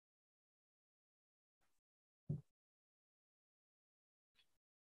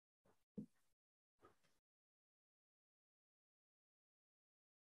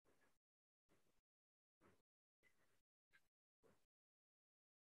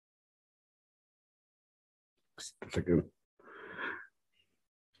Second.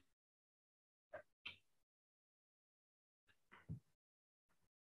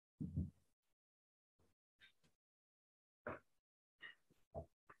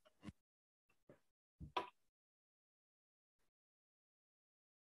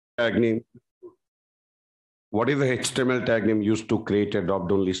 Tag name. What is the HTML tag name used to create a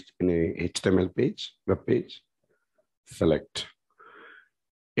drop-down list in a HTML page, web page? Select.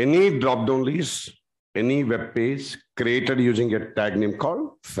 Any drop-down list, any web page created using a tag name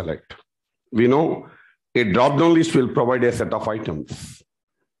called select. We know a drop-down list will provide a set of items.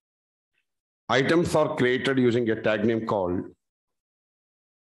 Items are created using a tag name called,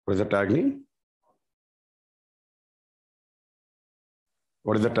 what is the tag name?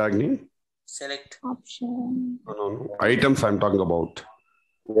 What is the tag name? Select. Option. No. Items I'm talking about.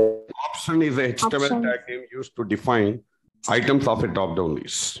 Option is a HTML tag name used to define items of a drop-down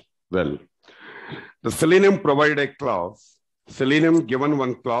list. Well, the Selenium provided a class. Selenium given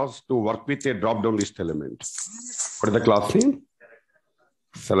one class to work with a drop-down list element. What is the class name?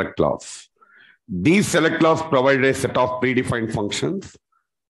 Select class. These select class provide a set of predefined functions.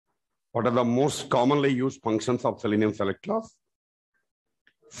 What are the most commonly used functions of Selenium select class?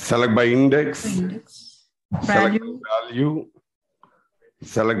 Select by index, select by value,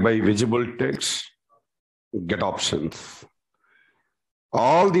 select by visible text, get options.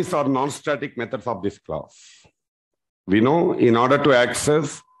 All these are non-static methods of this class. We know in order to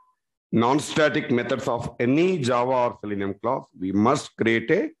access non-static methods of any Java or Selenium class, we must create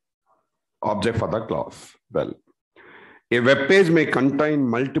a object for the class. Well, a web page may contain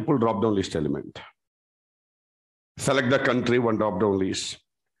multiple drop-down list elements. Select the country, one drop-down list.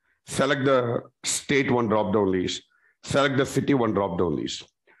 Select the state, one drop-down list. Select the city, one drop-down list.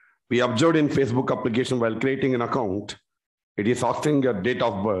 We observed in Facebook application while creating an account, it is asking a date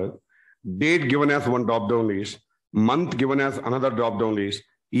of birth, date given as one drop-down list, month given as another drop-down list,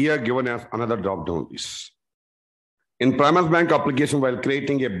 year given as another drop-down list. In Primus Bank application while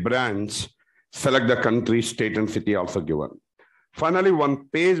creating a branch, select the country, state, and city also given. Finally, one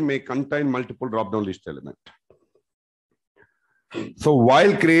page may contain multiple drop-down list elements. So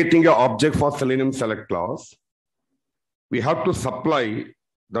while creating an object for Selenium select class, we have to supply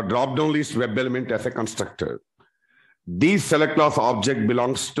the drop-down list web element as a constructor. This select class object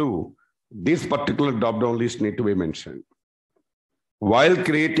belongs to this particular drop-down list need to be mentioned. While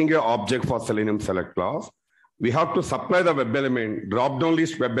creating an object for Selenium select class, we have to supply the web element, drop-down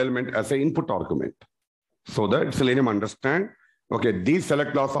list web element as an input argument. So that Selenium understand, okay, this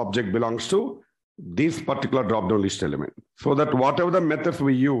select class object belongs to this particular drop-down list element. So that whatever the methods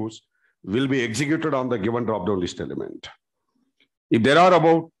we use will be executed on the given drop-down list element. If there are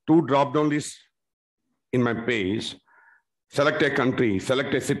about 2 drop-down lists in my page, select a country,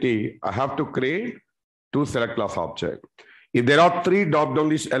 select a city, I have to create 2 select class objects. If there are 3 drop-down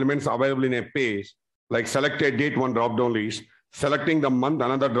list elements available in a page, like select a date, one drop-down list, selecting the month,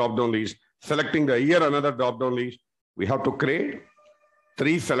 another drop-down list, selecting the year, another drop-down list, we have to create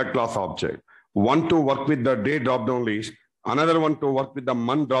 3 select class objects. One to work with the day drop-down list, another one to work with the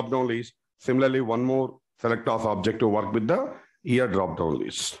month drop-down list, similarly one more select class object to work with the year drop-down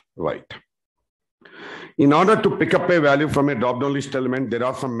list, right? In order to pick up a value from a drop-down list element, there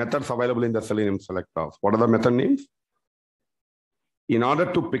are some methods available in the Selenium select class. What are the method names? In order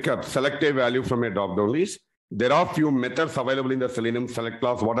to pick up, select a value from a drop-down list, there are few methods available in the Selenium select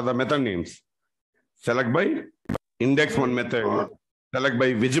class. What are the method names? Select by index, one method. Select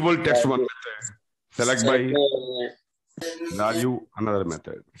by visible text, one method. Select by value, another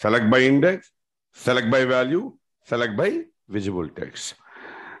method. Select by index, select by value, select by visible text.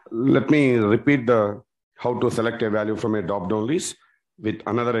 Let me repeat how to select a value from a drop-down list with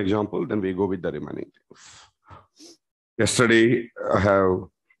another example, then we go with the remaining things. Yesterday, I have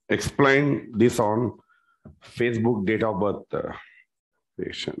explained this on Facebook date of birth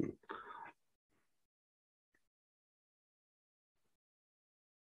creation.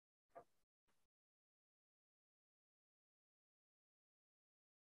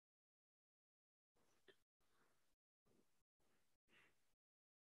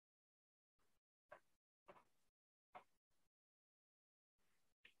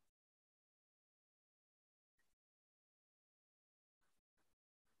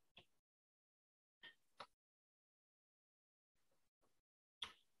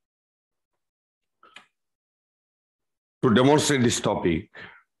 To demonstrate this topic,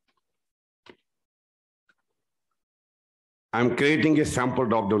 I'm creating a sample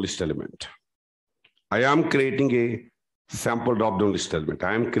drop-down list element. I am creating a sample drop-down list element.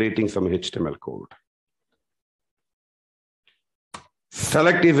 I am creating some HTML code.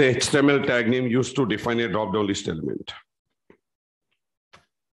 Select is a HTML tag name used to define a drop-down list element.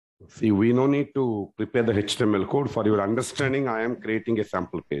 See, we no need to prepare the HTML code. For your understanding, I am creating a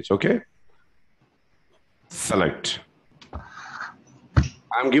sample page, okay? Select.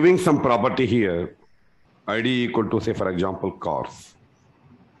 I'm giving some property here, ID equal to, say, for example, cars.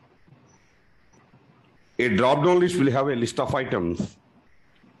 A drop-down list will have a list of items.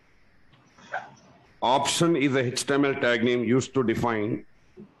 Option is a HTML tag name used to define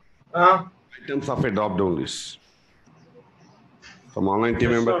items of a drop-down list. Some online team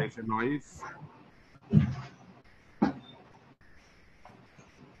member makes a noise.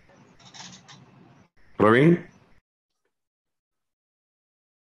 Praveen?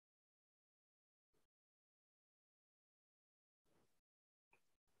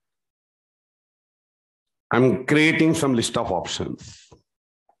 I'm creating some list of options,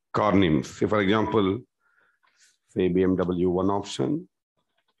 car names. Say, for example, say BMW one option.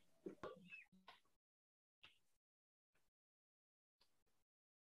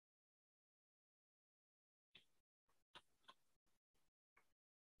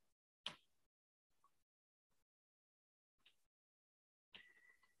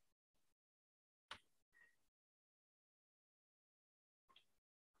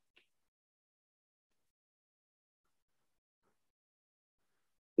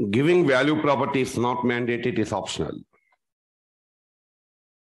 Giving value property is not mandated, it is optional.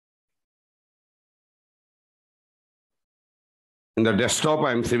 In the desktop,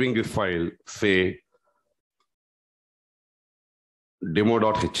 I'm saving this file, say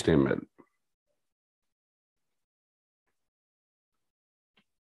demo.html.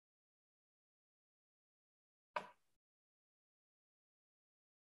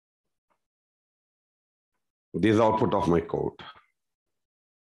 This is the output of my code.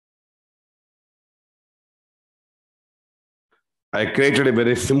 I created a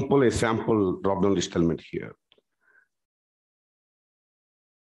very simple, a sample drop-down list element here.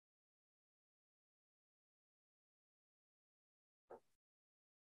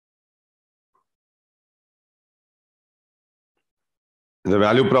 The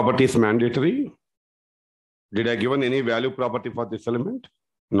value property is mandatory. Did I given any value property for this element?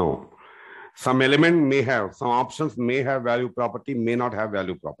 No. Some element may have, some options may have value property, may not have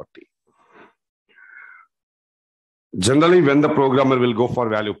value property. Generally, when the programmer will go for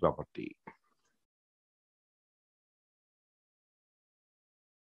value property.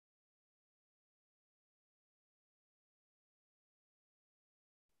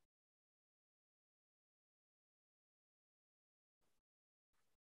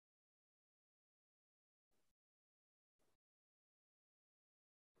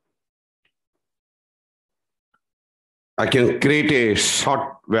 I can create a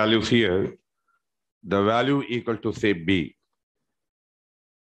short values here. The value equal to say B.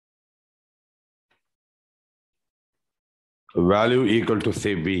 Value equal to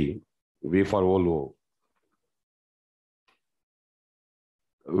say B. V for Volvo.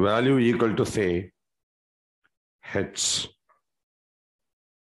 Value equal to say H.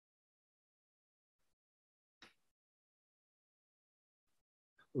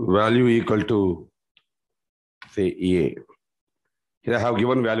 Value equal to say EA. Here I have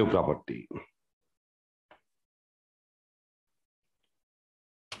given value property.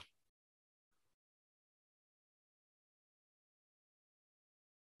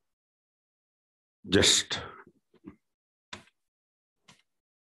 Just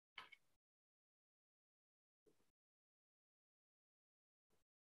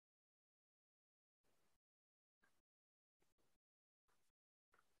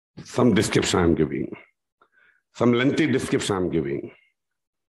some description I'm giving. Some lengthy description I'm giving.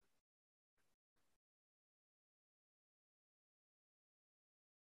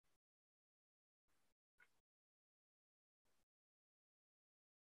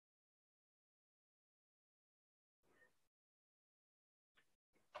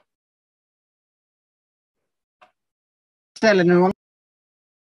 SELENIUM.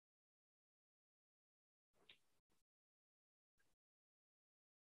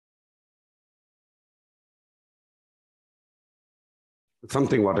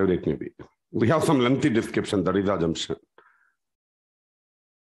 Something, whatever it may be. We have some lengthy description, that is the assumption.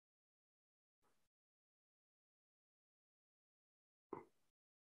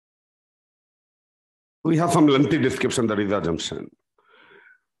 We have some lengthy description, that is the assumption.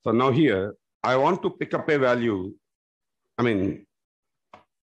 So now here, I want to pick up a value.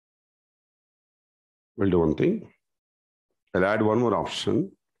 We'll do one thing. I'll add one more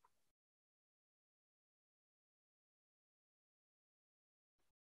option.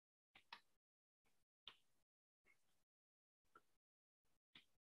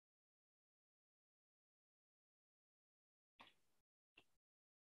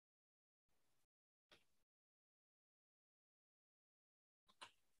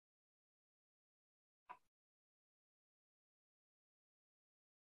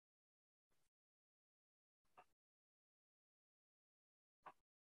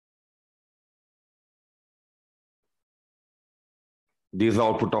 This is the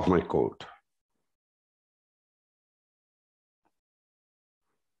output of my code.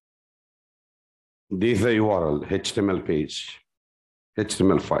 This is the URL, HTML page,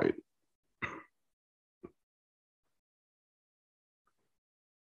 HTML file.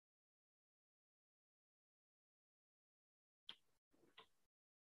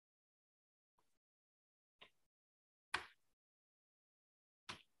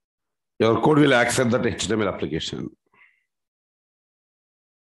 Your code will access that HTML application.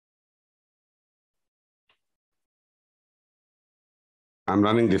 I'm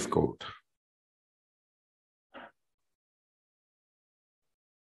running this code.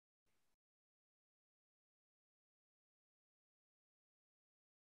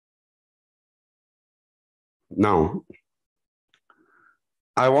 Now,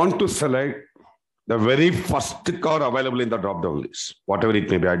 I want to select the very first car available in the drop-down list, whatever it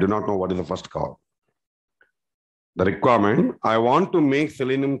may be. I do not know what is the first car. The requirement, I want to make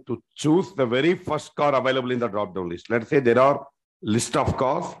Selenium to choose the very first car available in the drop-down list. Let's say there are list of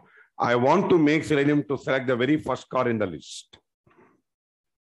cars. I want to make Selenium to select the very first car in the list.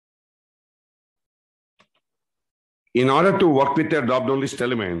 In order to work with a drop-down list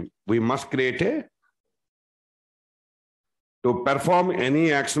element, we must create to perform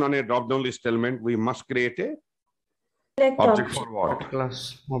any action on a drop-down list element, we must create a object for what?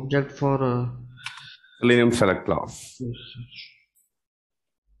 Class. Object for Selenium select class. Yes.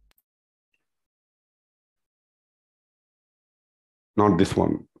 Not this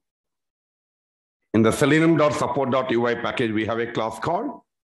one. In the selenium.support.ui package, we have a class called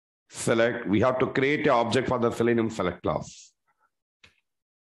select. We have to create an object for the Selenium select class.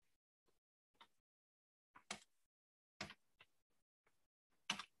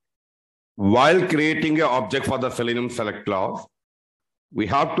 While creating an object for the Selenium select class, we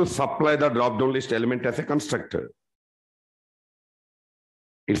have to supply the drop-down list element as a constructor.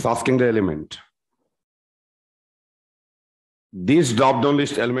 It's asking the element. This drop-down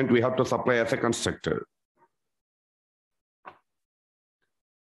list element we have to supply as a constructor.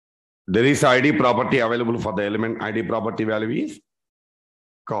 There is ID property available for the element. ID property value is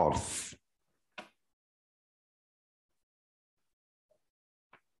cars.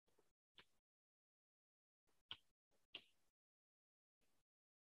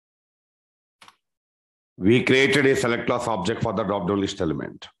 We created a select class object for the drop-down list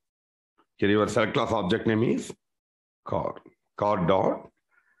element. Here your select class object name is car. Car dot.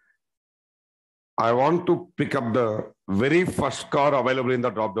 I want to pick up the very first car available in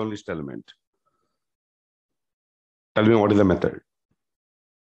the drop-down list element. Tell me what is the method.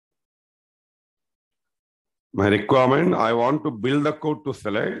 My requirement, I want to build the code to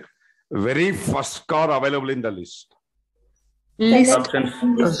select very first car available in the list. List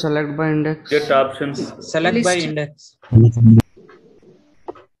Options. Select by index. Get options. Select by index.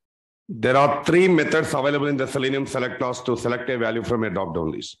 There are three methods available in the Selenium select class to select a value from a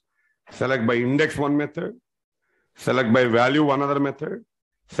drop-down list. Select by index one method, select by value one other method,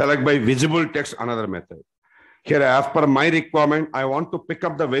 select by visible text another method. Here, as per my requirement, I want to pick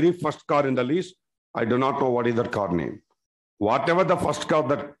up the very first car in the list. I do not know what is that car name. Whatever the first car,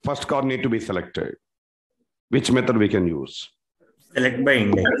 that first car need to be selected. Which method we can use? Select by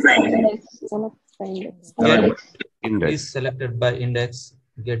index. Select by index. Index. Is selected by index.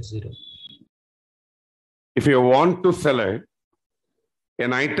 Get 0. If you want to select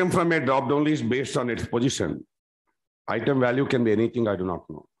an item from a drop-down list based on its position, item value can be anything, I do not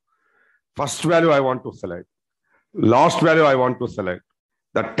know. First value I want to select. Last value I want to select.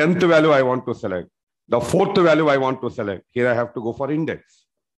 The 10th value I want to select. The 4th value I want to select. Here I have to go for index.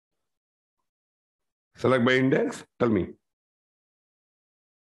 Select by index, tell me.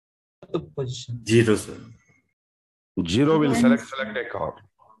 Position. 0, sir. 0 will select a car.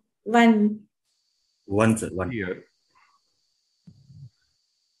 1. 1, sir. 1. Here.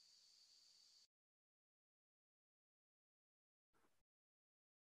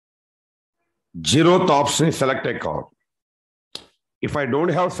 Zeroth option is select a car. If I don't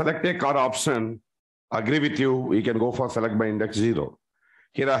have select a car option, agree with you, we can go for select by index 0.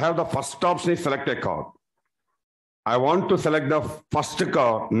 Here I have the first option is select a car. I want to select the first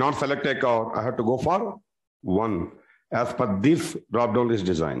car, not select a car. I have to go for 1 as per this drop-down list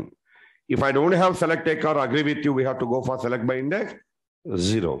design. If I don't have select a car, agree with you, we have to go for select by index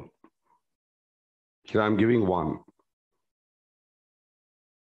 0. Here I'm giving 1.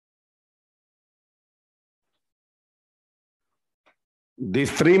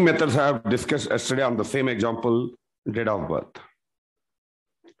 These three methods I have discussed yesterday on the same example, date of birth.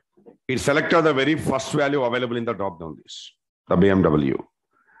 It selected the very first value available in the drop-down list, the BMW.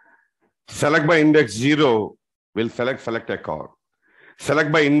 Select by index 0 will select a car.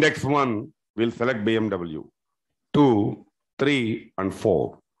 Select by index 1, we'll select BMW. 2, 3, and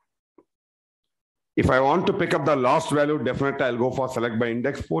 4. If I want to pick up the last value, definitely I'll go for select by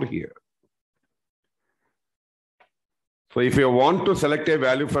index 4 here. So if you want to select a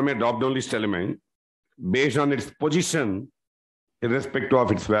value from a drop-down list element, based on its position, irrespective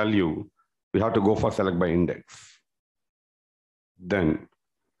of its value, we have to go for select by index. Then,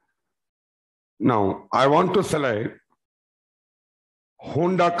 now I want to select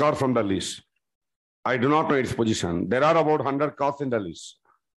Honda car from the list. I do not know its position. There are about 100 cars in the list.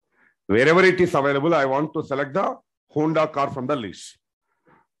 Wherever it is available, I want to select the Honda car from the list.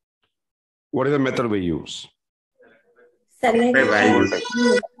 What is the method we use? Select By value.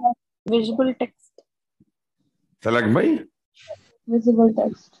 visible text. Select by Visible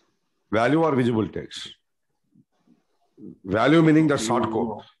text. value or visible text. Value meaning the short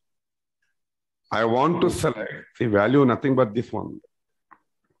code. I want to select, see value nothing but this one.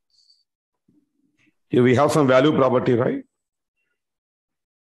 Here we have some value property, right?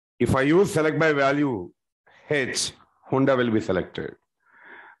 If I use select by value, H, Honda will be selected.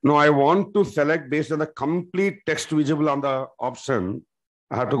 Now I want to select based on the complete text visible on the option.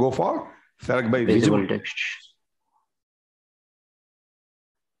 I have to go for select by visible text.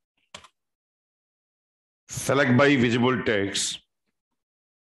 Select by visible text.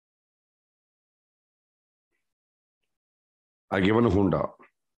 I given a Honda.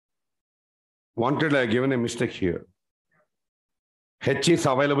 Wanted I given a mistake here. H is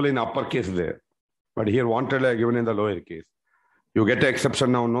available in uppercase there, but here wanted I given in the lower case. You get an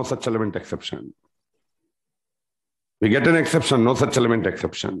exception now, no such element exception. We get an exception, no such element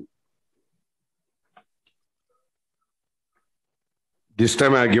exception. This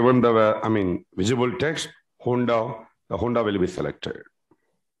time I given the, visible text, Honda, the Honda will be selected.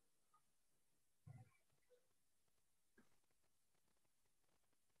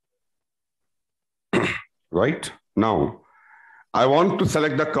 Right? Now, I want to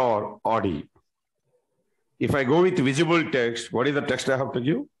select the car, Audi. If I go with visible text, what is the text I have to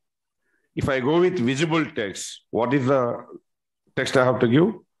give? If I go with visible text, what is the text I have to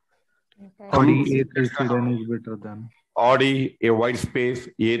give? Audi A3 sedan is better than. Audi, a white space,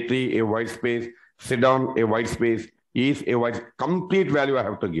 A3, a white space, sedan, a white space, is a white, complete value I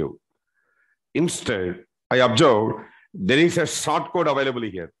have to give. Instead, I observe there is a short code available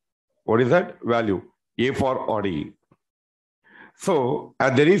here. What is that? Value, A for Audi. So,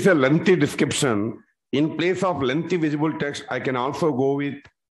 as there is a lengthy description, in place of lengthy visible text, I can also go with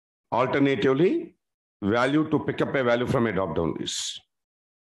alternatively value to pick up a value from a drop-down list.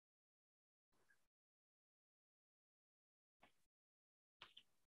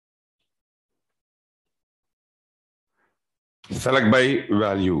 Select by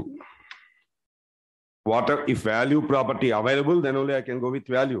value. If value property available, then only I can go with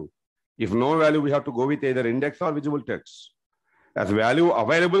value. If no value, we have to go with either index or visible text. As value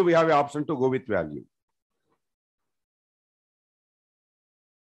available, we have an option to go with value.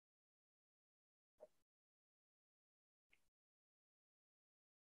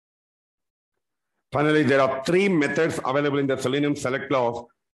 Finally, there are 3 methods available in the Selenium select clause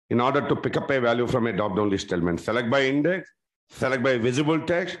in order to pick up a value from a drop-down list element. Select by index, select by visible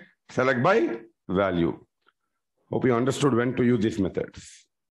text, select by value. Hope you understood when to use these methods.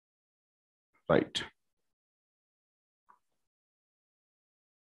 Right.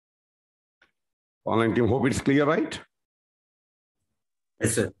 Online team, hope it's clear, right?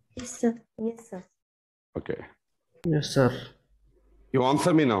 Yes, sir. Yes, sir. Yes, sir. Okay. Yes, sir. You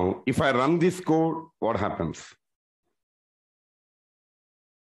answer me now. If I run this code, what happens?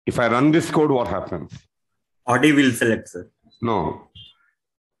 If I run this code, what happens? Audi will select, sir. No.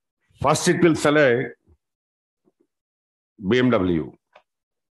 First, it will select BMW.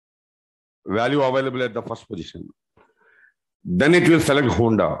 Value available at the first position. Then it will select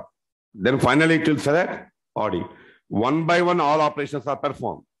Honda. Then finally, it will select Audi. One by one, all operations are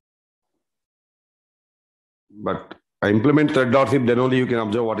performed. But I implement thread.zip, then only you can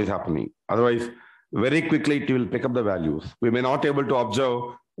observe what is happening. Otherwise, very quickly, it will pick up the values. We may not be able to observe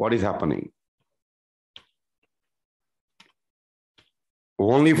what is happening.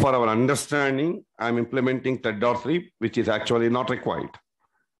 Only for our understanding, I'm implementing thread.zip, which is actually not required.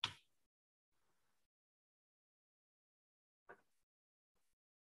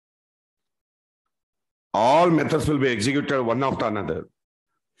 All methods will be executed one after another.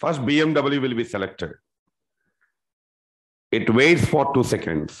 First, BMW will be selected. It waits for 2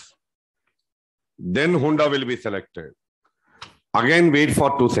 seconds. Then Honda will be selected. Again, wait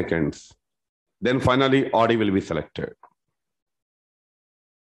for 2 seconds. Then finally, Audi will be selected.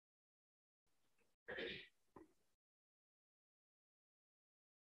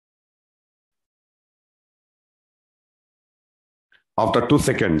 After 2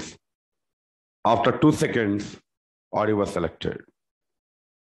 seconds, audio was selected.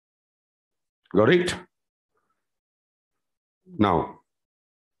 Got it? Now,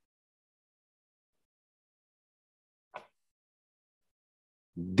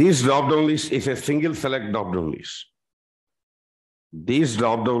 this drop-down list is a single select drop-down list. This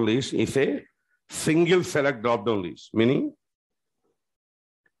drop-down list is a single select drop-down list, meaning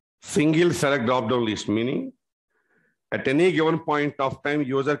at any given point of time,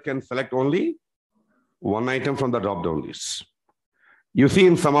 user can select only one item from the drop-down list. You see,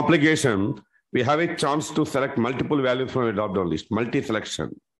 in some applications, we have a chance to select multiple values from a drop-down list,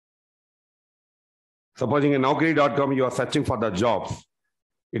 multi-selection. Supposing in Naukri.com, you are searching for the jobs.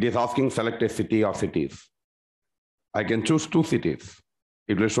 It is asking select a city or cities. I can choose 2 cities.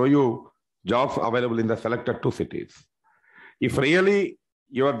 It will show you jobs available in the selected 2 cities. If really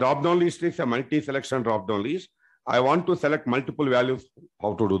your drop-down list is a multi-selection drop-down list, I want to select multiple values.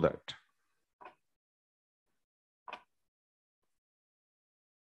 How to do that?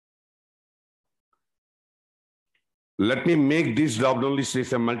 Let me make this drop-down list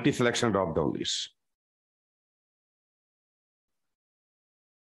is a multi-selection drop-down list.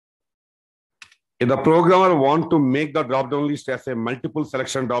 If the programmer wants to make the drop-down list as a multiple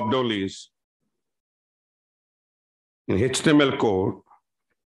selection drop-down list, in HTML code,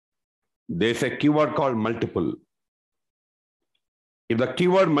 there's a keyword called multiple. If the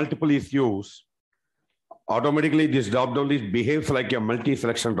keyword multiple is used, automatically this drop-down list behaves like a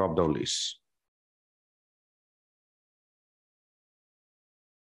multi-selection drop-down list.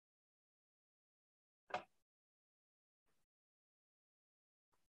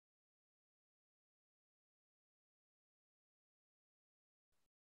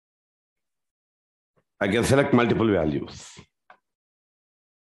 I can select multiple values.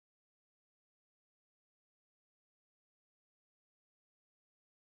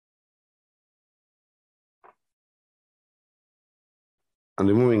 I'm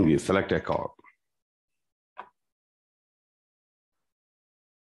removing this, select a card.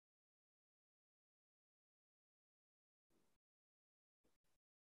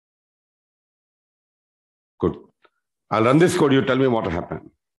 Good. I'll run this code, you tell me what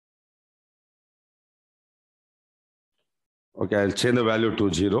happened. Okay, I'll change the value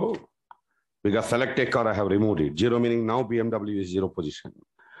to 0 because select a car, I have removed it. 0 meaning now BMW is 0 position.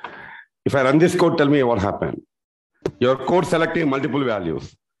 If I run this code, tell me what happened. Your code selecting multiple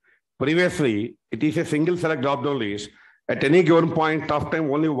values. Previously, it is a single select drop-down list. At any given point of time,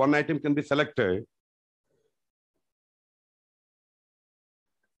 only one item can be selected.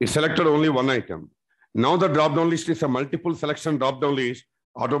 It selected only one item. Now the drop-down list is a multiple selection drop-down list.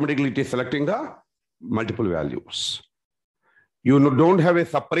 Automatically, it is selecting the multiple values. You don't have a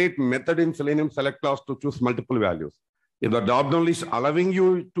separate method in Selenium select class to choose multiple values. If the drop-down list allowing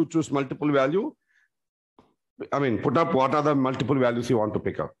you to choose multiple value, put up what are the multiple values you want to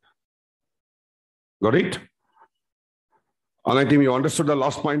pick up. Got it? Online team, you understood the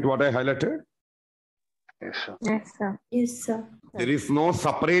last point what I highlighted? Yes, sir. Yes, sir. Yes, sir. There is no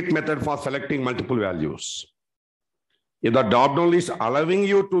separate method for selecting multiple values. If the drop-down list allowing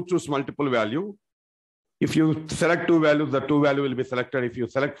you to choose multiple value, if you select 2 values, the 2 value will be selected. If you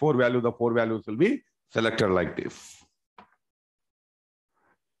select 4 values, the 4 values will be selected like this.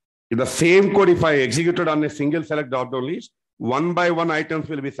 In the same code, if I executed on a single select drop-down list, 1 by 1 items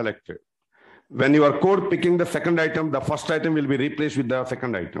will be selected. When your code picking the second item, the first item will be replaced with the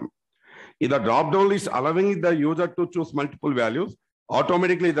second item. If the drop-down list allowing the user to choose multiple values,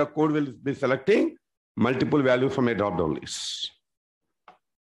 automatically the code will be selecting multiple values from a drop-down list.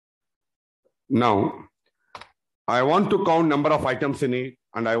 Now, I want to count number of items in it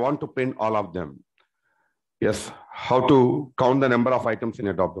and I want to print all of them. Yes, how to count the number of items in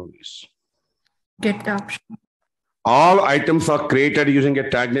a drop-down list? Get the option. All items are created using a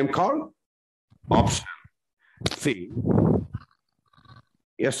tag name called option. See,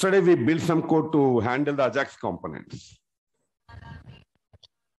 yesterday we built some code to handle the Ajax components.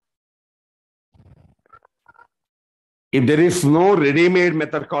 If there is no ready-made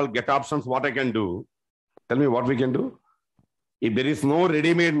method called get options, what I can do? Tell me what we can do. If there is no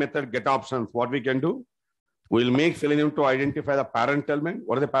ready-made method get options, what we can do? We'll make Selenium to identify the parent element.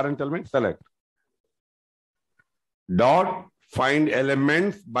 What is the parent element? Select. Dot find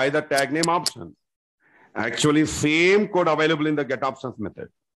elements by the tag name option. Actually, same code available in the get options method.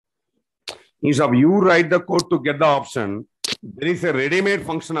 Instead of you write the code to get the option, there is a ready-made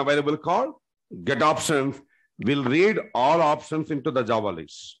function available called get options. Will read all options into the Java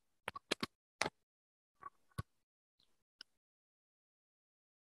list.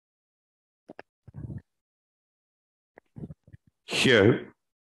 Here,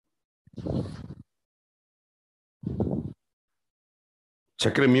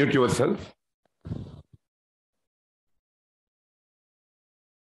 Chakra, mute yourself.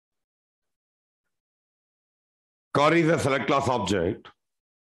 Car is a select class object.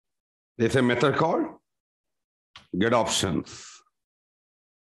 There's a method called get options.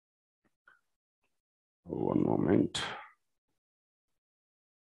 One moment.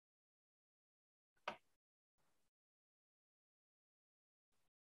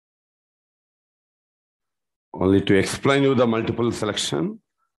 Only to explain you the multiple selection,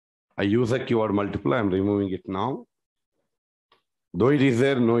 I use a keyword multiple. I'm removing it now. Though it is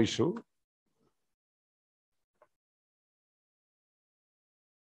there, no issue.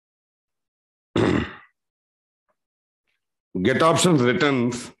 Get options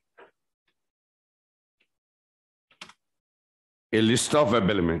returns a list of web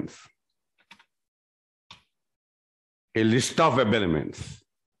elements. A list of web elements.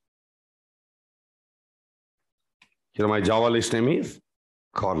 Here my Java list name is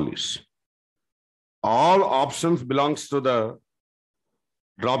car list. All options belongs to the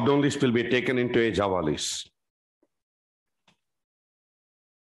drop-down list will be taken into a Java list.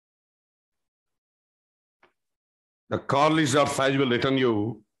 The car list or size will return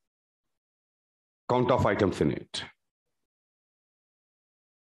you count of items in it.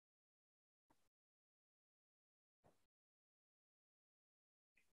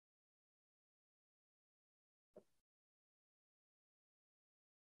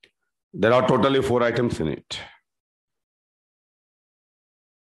 There are totally 4 items in it.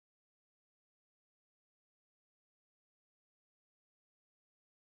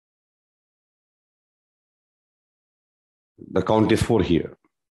 The count is 4 here.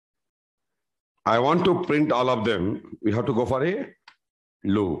 I want to print all of them. We have to go for a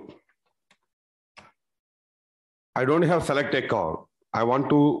loop. I don't have select a car. I want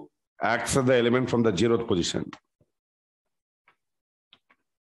to access the element from the 0th position.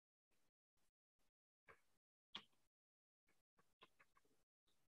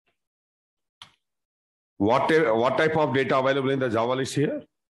 What type of data available in the Java list here?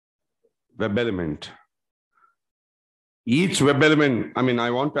 Web element. Each web element, I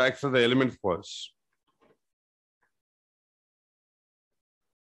want to access the element first.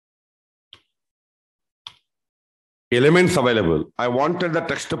 Elements available. I wanted the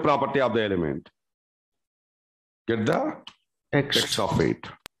text property of the element. Get the text of it.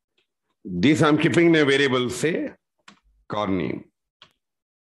 This I'm keeping in a variable, say, car name.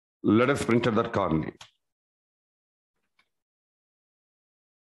 Let us print that car name.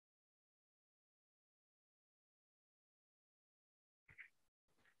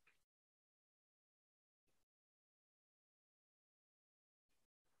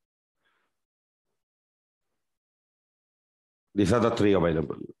 These are the 3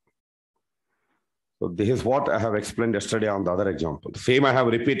 available. So this is what I have explained yesterday on the other example. Same I have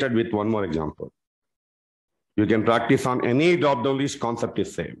repeated with one more example. You can practice on any drop-down list, concept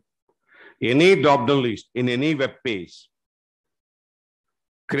is same. Any drop-down list in any web page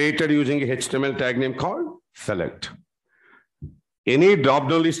created using a HTML tag name called select. Any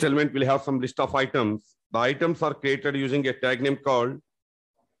drop-down list element will have some list of items. The items are created using a tag name called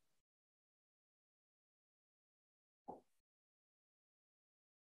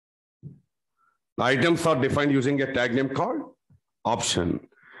the items are defined using a tag name called option.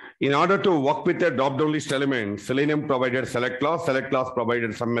 In order to work with a drop-down list element, Selenium provided select class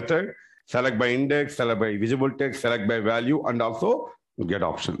provided some method, select by index, select by visible text, select by value, and also get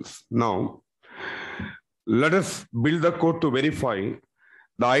options. Now, let us build the code to verify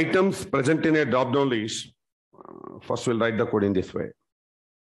the items present in a drop-down list. First, we'll write the code in this way.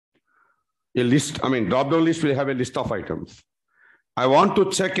 A list, drop-down list will have a list of items. I want to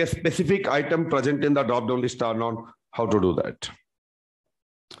check a specific item present in the drop-down list or not. How to do that?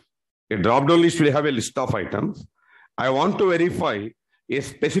 A drop-down list will have a list of items. I want to verify a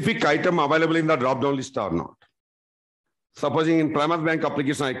specific item available in the drop-down list or not. Supposing in Primus Bank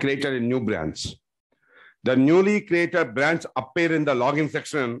application, I created a new branch. The newly created branch appear in the login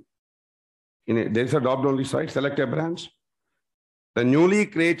section. There is a drop-down list, right? Select a branch. The newly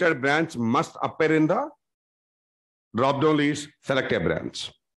created branch must appear in the drop-down list, select a branch.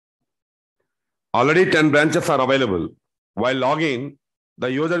 Already 10 branches are available. While logging,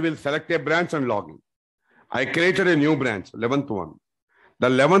 the user will select a branch and log in. I created a new branch, 11th one. The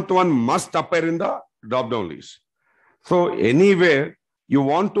 11th one must appear in the drop-down list. So anywhere you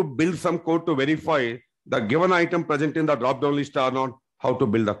want to build some code to verify the given item present in the drop-down list or not, how to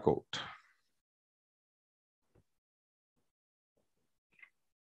build the code.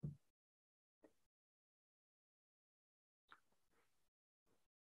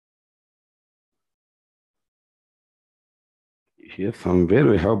 Here somewhere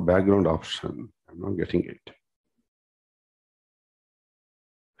we have background option. I'm not getting it.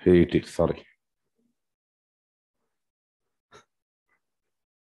 Here it is, sorry.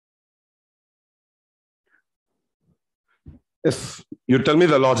 Yes, you tell me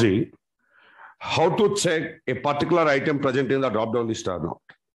the logic. How to check a particular item present in the drop-down list or not?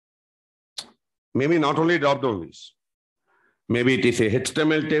 Maybe not only drop-down list. Maybe it is a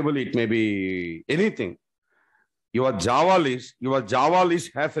HTML table, it may be anything. Your Java list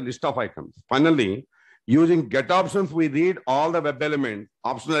has a list of items. Finally, using get options, we read all the web elements,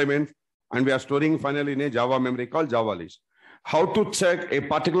 optional elements, and we are storing finally in a Java memory called Java list. How to check a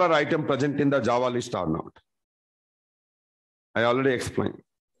particular item present in the Java list or not? I already explained.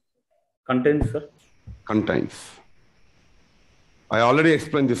 Contains, sir. Contains. I already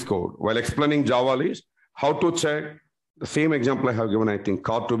explained this code. While explaining Java list, how to check the same example I have given, I think,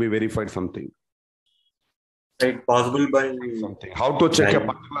 card to be verified something. Right, possible by Something. How to check a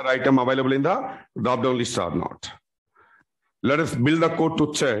particular item available in the drop-down list or not. Let us build the code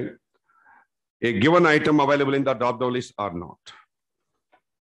to check a given item available in the drop-down list or not.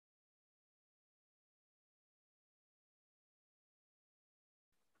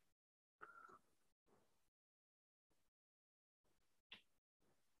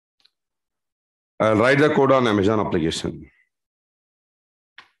 I'll write the code on Amazon application.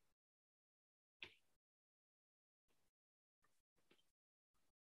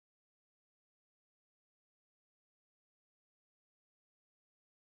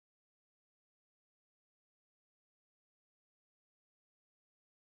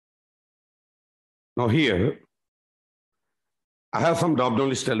 Now here, I have some drop-down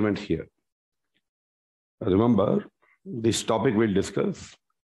list element here. Remember, this topic we'll discuss.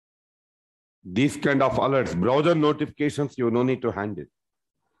 These kind of alerts, browser notifications, you no need to handle.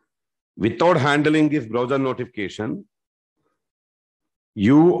 Without handling this browser notification,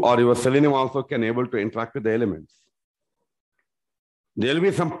 you or your Selenium also can able to interact with the elements. There will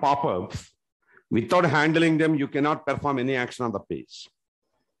be some pop-ups. Without handling them, you cannot perform any action on the page.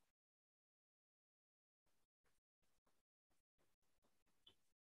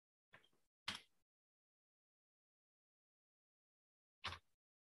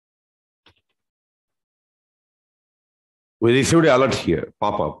 We received an alert here,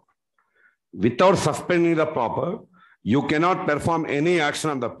 pop-up. Without suspending the pop-up, you cannot perform any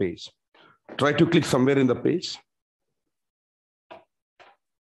action on the page. Try to click somewhere in the page.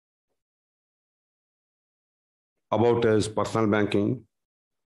 About us, personal banking.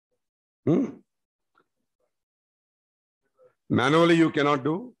 Manually you cannot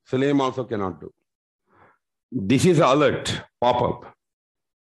do, Selenium also cannot do. This is an alert, pop-up.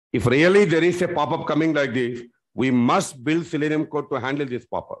 If really there is a pop-up coming like this, we must build Selenium code to handle this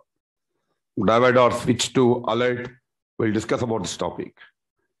pop-up. Divide or switch to alert. We'll discuss about this topic.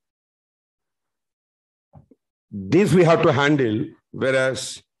 This we have to handle,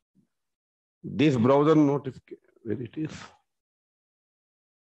 whereas this browser notification, where it is.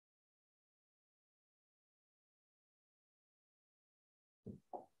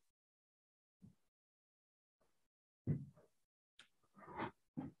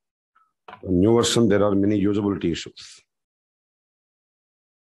 The new version, there are many usability issues.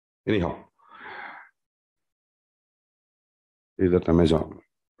 Anyhow, is that Amazon?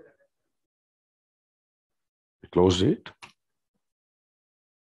 Close it.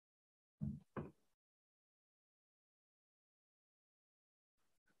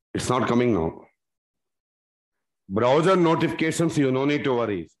 It's not coming now. Browser notifications, you no need to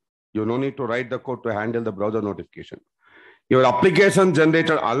worry. You no need to write the code to handle the browser notification. Your application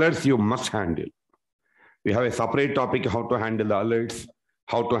generated alerts you must handle. We have a separate topic how to handle the alerts,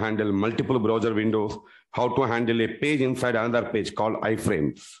 how to handle multiple browser windows, how to handle a page inside another page called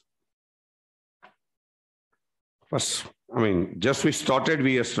iframes. First, just we started,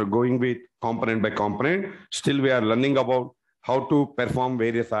 we are going with component by component. Still, we are learning about how to perform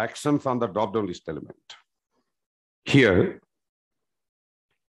various actions on the drop-down list element. Here,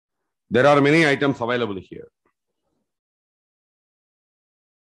 there are many items available here.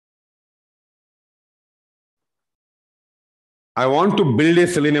 I want to build a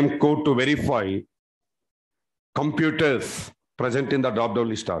Selenium code to verify computers present in the drop-down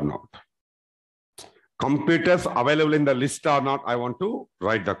list or not. Computers available in the list or not, I want to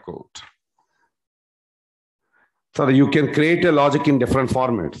write the code. So you can create a logic in different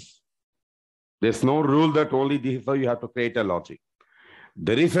formats. There's no rule that only this is how you have to create a logic.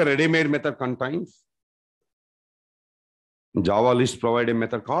 There is a ready-made method contains. Java list provide a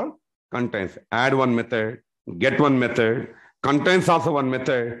method called contains. Add one method, get one method. Contains also one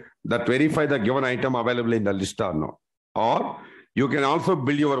method that verify the given item available in the list or not. Or You can also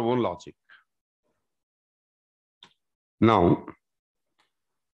build your own logic. Now,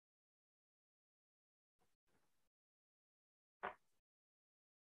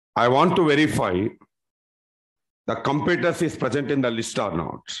 I want to verify the competitors is present in the list or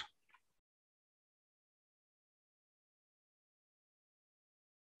not.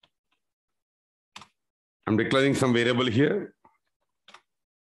 I'm declaring some variable here.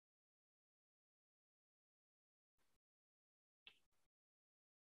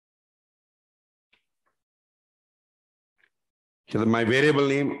 Here's my variable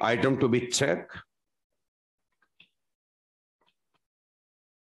name, item to be check.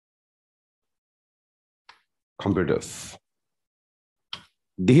 Computers.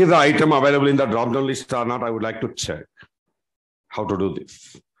 This is the item available in the drop-down list or not. I would like to check how to do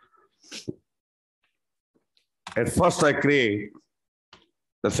this. At first, I create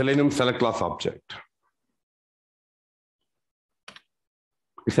the Selenium select class object.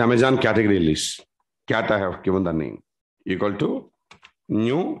 It's Amazon category list. Cat I have given the name. Equal to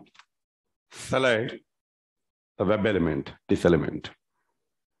new select the web element, this element.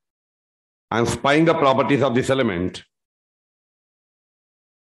 I'm spying the properties of this element.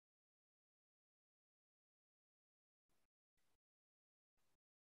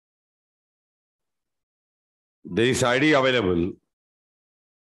 There is ID available.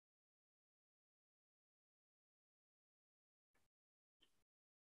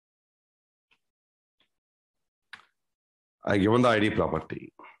 I given the ID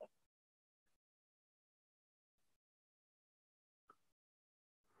property.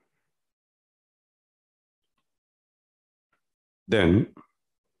 Then,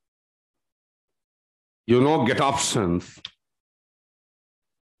 get options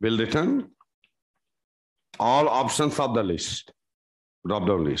will return all options of the list,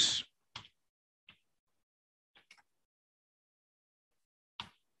 drop-down list.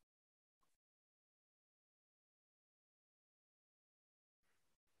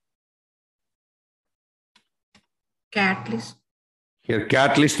 Cat list. Here,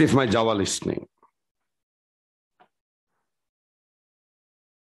 cat list is my Java list name.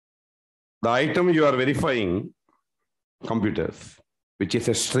 The item you are verifying, computers, which is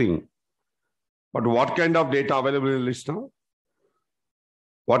a string. But what kind of data available in the list now?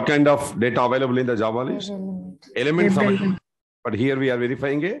 What kind of data available in the Java list? Elements available. But here we are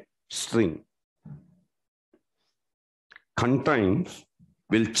verifying a string. Contains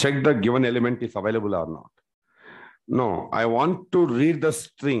will check the given element is available or not. No, I want to read the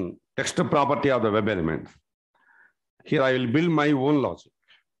string, text property of the web element. Here I will build my own logic.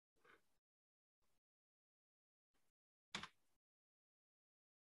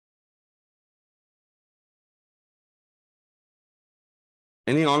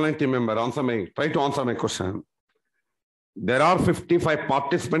 Any online team member, try to answer my question. There are 55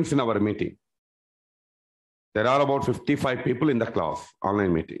 participants in our meeting. There are about 55 people in the class,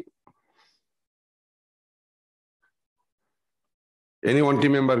 online meeting. Any one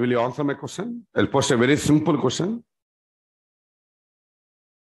team member, will you answer my question? I'll post a very simple question.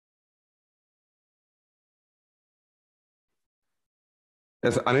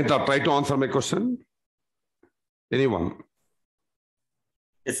 Yes, Anita, try to answer my question. Anyone?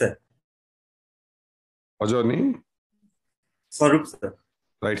 Yes, sir. What's your name? Swarup, sir.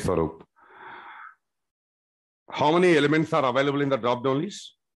 Right, Swarup. How many elements are available in the drop-down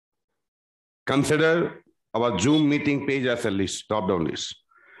list? Consider our Zoom meeting page as a list, drop-down list.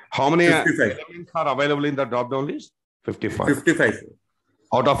 How many 55. elements are available in the drop-down list? 55. 55, sir.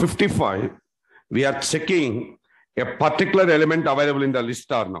 Out of 55, we are checking a particular element available in the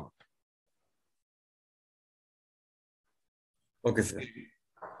list or not. Okay, sir.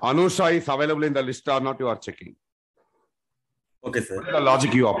 Anusha is available in the list or not, you are checking. Okay, sir. What is the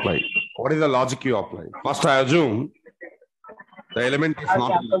logic you apply? What is the logic you apply? First, I assume the element is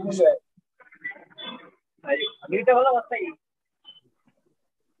not in the list.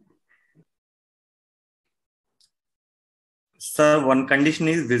 Sir, one condition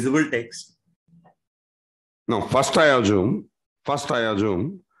is visible text. No, first I assume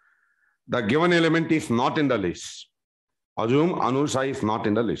the given element is not in the list. Assume Anusha is not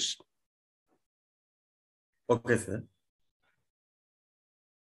in the list. Okay, sir.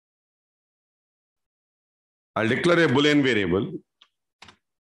 I'll declare a Boolean variable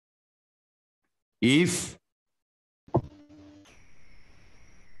is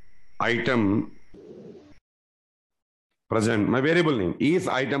item present. My variable name is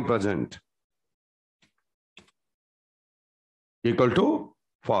item present equal to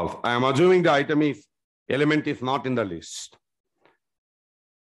false. I am assuming the item is element is not in the list.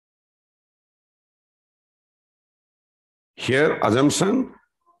 Here, assumption,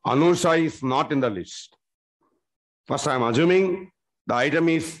 Anusha is not in the list. First, I am assuming the item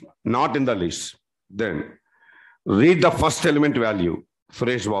is not in the list. Then, read the first element value,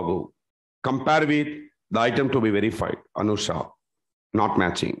 Suresh Babu. Compare with the item to be verified, Anusha, not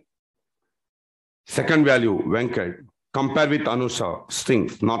matching. Second value, Venkat. Compare with Anusha,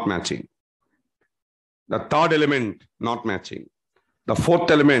 strings, not matching. The third element, not matching. The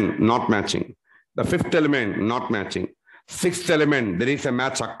fourth element, not matching. The fifth element, not matching. Sixth element, there is a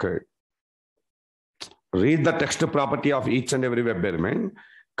match occurred. Read the text property of each and every web element.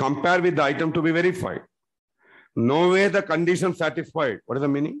 Compare with the item to be verified. No way the condition satisfied. What is the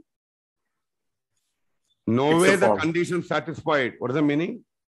meaning? No way the condition satisfied. What is the meaning?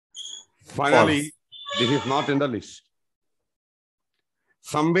 Finally, this is not in the list.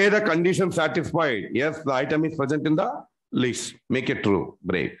 Some way the condition satisfied. Yes, the item is present in the list. Make it true.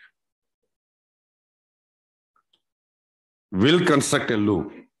 Break. Will construct a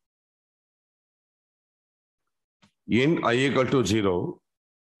loop. In I equal to 0,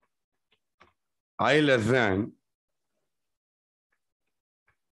 I less than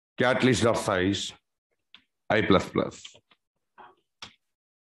cat list of size I plus plus.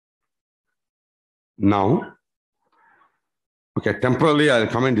 Now, okay, temporarily I'll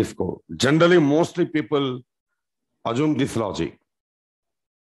comment this code. Generally, mostly people assume this logic.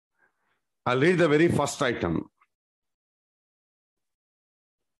 I'll read the very first item.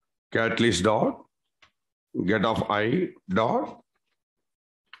 Cat list dot get of I dot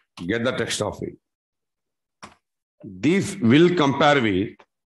get the text of it. This will compare with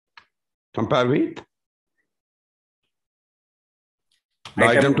the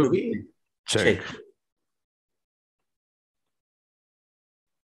item to be checked.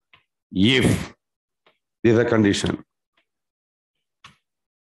 If this is a condition.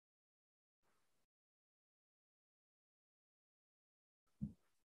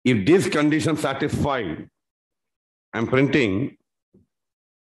 If this condition satisfied, I'm printing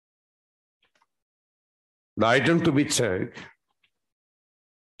the item to be checked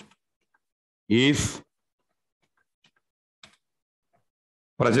is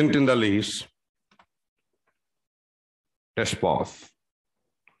present in the list, test pass.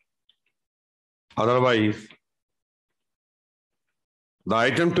 Otherwise, the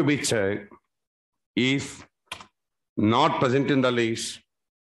item to be checked is not present in the list,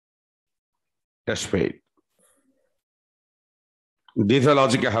 test failed. This is the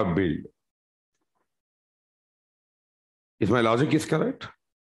logic I have built. Is my logic is correct?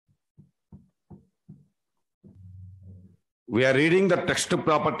 We are reading the text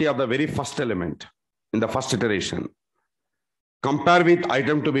property of the very first element in the first iteration. Compare with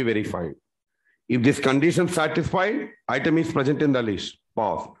item to be verified. If this condition satisfied, item is present in the list,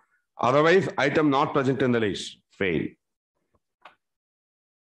 pause. Otherwise, item not present in the list, fail.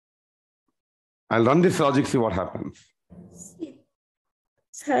 I'll run this logic, see what happens.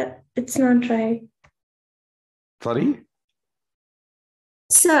 Sir, it's not right. Sorry?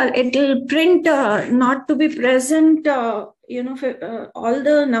 Sir, it will print not to be present, all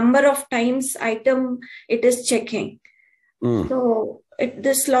the number of times item it is checking. So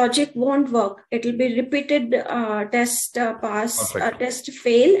this logic won't work. It will be repeated test pass, test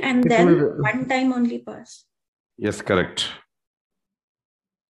fail, and then one time only pass. Yes, correct.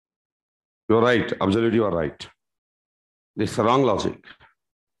 You're right. Absolutely, you are right. This is the wrong logic.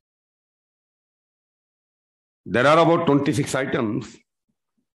 There are about 26 items.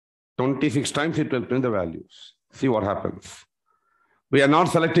 26 times it will print the values. See what happens. We are not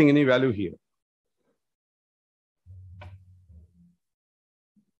selecting any value here.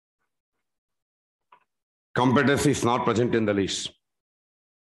 Competency is not present in the list.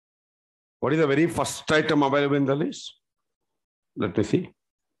 What is the very first item available in the list? Let me see.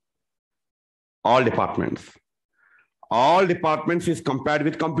 All departments. All departments is compared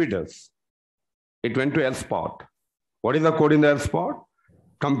with computers. It went to else part. What is the code in the else part?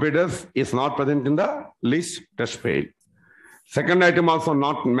 Computers is not present in the list, test fail. Second item also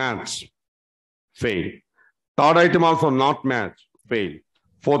not match, fail. Third item also not match, fail.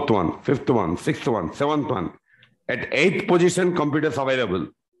 Fourth one, fifth one, sixth one, seventh one. At eighth position, computers available.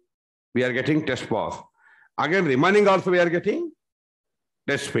 We are getting test pass. Again, remaining also we are getting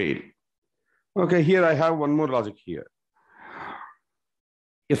test fail. Okay, here I have one more logic here.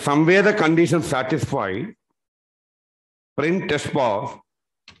 If somewhere the condition satisfied, print test pass,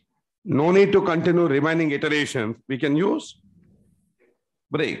 no need to continue remaining iterations. We can use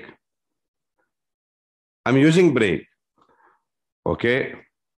break. I'm using break. Okay.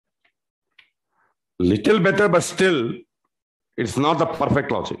 Little better, but still, it's not the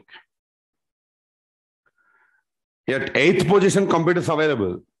perfect logic. At 8th position, computer is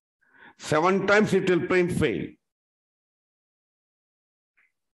available. 7 times it will print fail.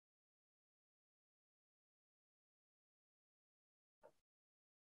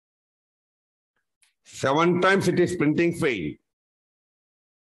 Seven times it is printing fail.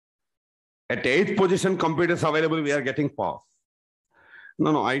 At 8th position, computer is available, we are getting pass.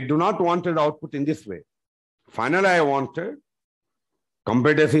 No, I do not want the output in this way. Finally, I wanted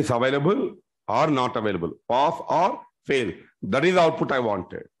computer is available or not available, pass or fail. That is the output I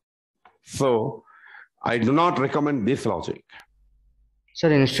wanted. So, I do not recommend this logic.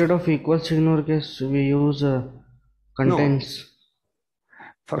 Sir, instead of equals ignore case, we use contains. No.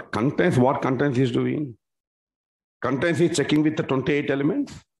 For contains, what contains is doing? Contains is checking with the 28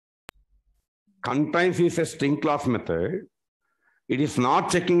 elements. Contains is a string class method. It is not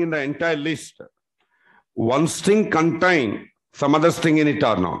checking in the entire list. One string contain some other string in it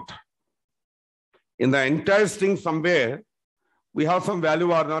or not. In the entire string somewhere, we have some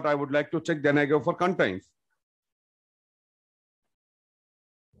value or not, I would like to check, then I go for contains.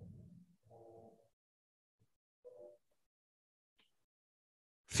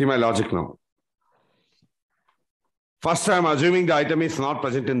 See my logic now. First, I am assuming the item is not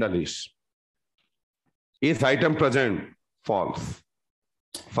present in the list. Is item present? False.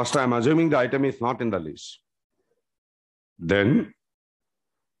 First, I am assuming the item is not in the list. Then,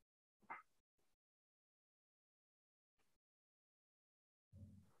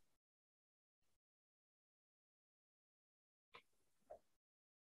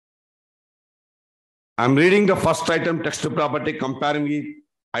 I am reading the first item text property, comparing with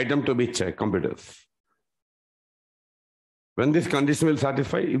item to be checked, computers. When this condition will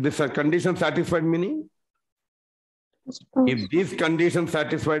satisfy, if this condition satisfied meaning, if this condition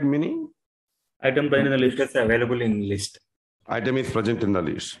satisfied meaning, Item present in the list is available in list. Item is present in the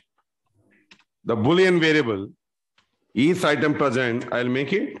list. The Boolean variable is item present, I'll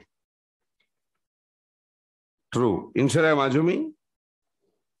make it true. Instead, I'm assuming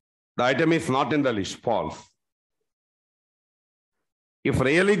the item is not in the list, false. If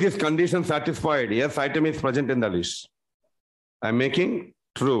really this condition satisfied, yes, item is present in the list, I'm making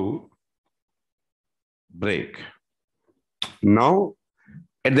true, break. Now,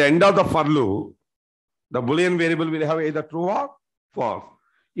 at the end of the for loop, the Boolean variable will have either true or false.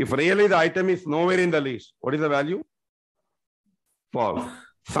 If really the item is nowhere in the list, what is the value? False.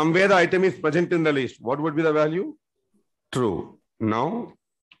 Somewhere the item is present in the list, what would be the value? True. Now,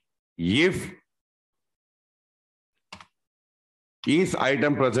 if is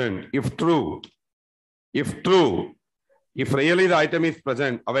item present, if true, if really the item is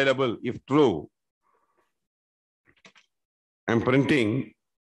present, available, if true, I'm printing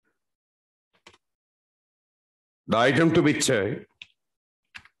the item to be checked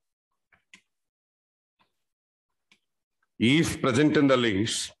is present in the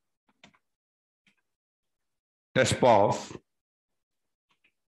list, test pass,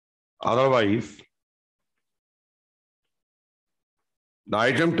 otherwise the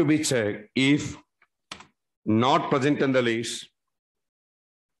item to be checked is not present in the list,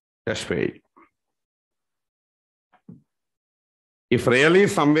 test fail. If really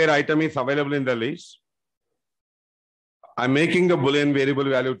somewhere item is available in the list, I'm making the Boolean variable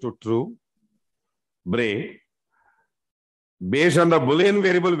value to true, break. Based on the Boolean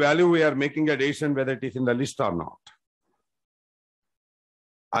variable value, we are making a decision whether it is in the list or not.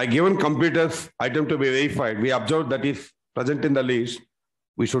 I given computers item to be verified. We observed that is present in the list.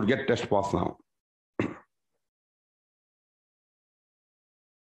 We should get test pass now.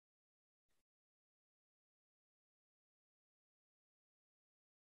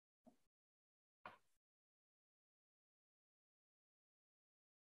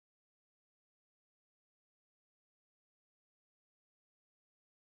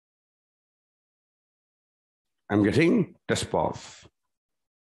 I'm getting test pass.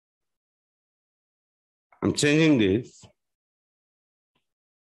 I'm changing this.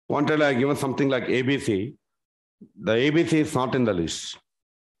 Wanted I given something like ABC. The ABC is not in the list.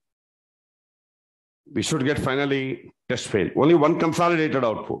 We should get finally test fail. Only one consolidated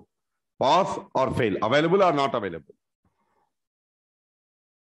output. Pass or fail. Available or not available.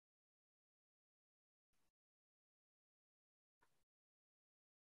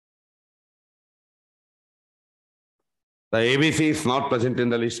 The ABC is not present in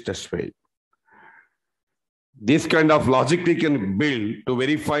the list, test fail. This kind of logic we can build to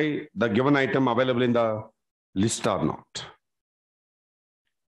verify the given item available in the list or not.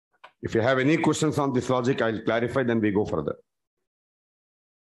 If you have any questions on this logic, I'll clarify, then we go further.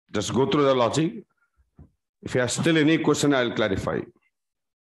 Just go through the logic. If you have still any question, I'll clarify.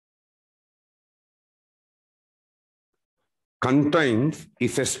 contains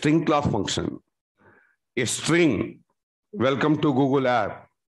is a string class function. A string, welcome to Google app.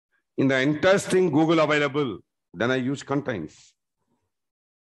 In the entire string Google available, then I use contains.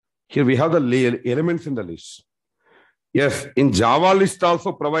 Here we have the elements in the list. Yes, in Java list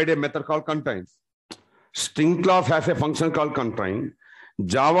also provide a method called contains. String class has a function called contain.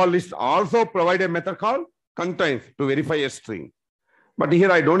 Java list also provide a method called contains to verify a string. But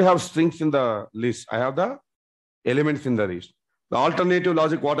here I don't have strings in the list. I have the elements in the list. The alternative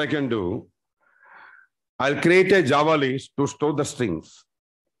logic, what I can do, I'll create a Java list to store the strings.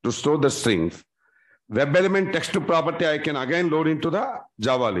 Web element text property, I can again load into the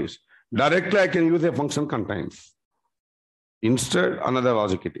Java list. Directly, I can use a function contains. Instead, another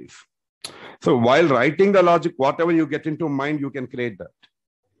logic it is. So while writing the logic, whatever you get into mind, you can create that.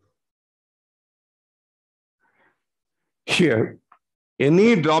 Here,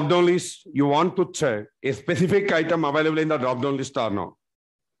 any drop-down list, you want to check a specific item available in the drop-down list or not.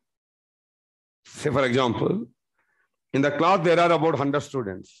 Say, for example, in the class, there are about 100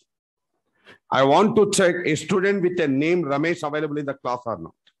 students. I want to check a student with a name Ramesh available in the class or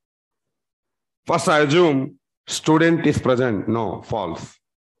not. First, I assume student is present. No, false.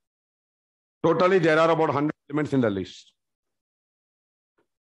 Totally, there are about 100 elements in the list.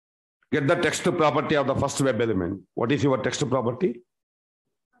 Get the text property of the first web element. What is your text property?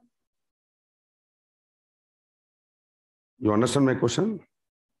 You understand my question?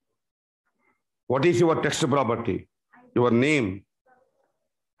 What is your text property? Your name.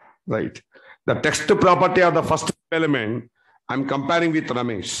 Right. The text property of the first element, I'm comparing with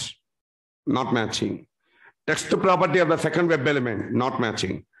Ramesh. Not matching. Text property of the second web element, not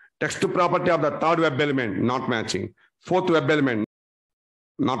matching. Text property of the third web element, not matching. Fourth web element,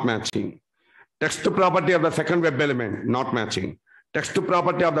 not matching. Text property of the second web element, not matching. Text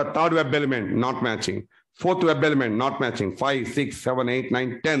property of the third web element, not matching. Fourth web element, not matching. 5, 6, 7, 8,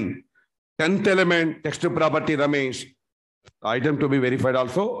 9, 10. 10th element, text property Ramesh. Item to be verified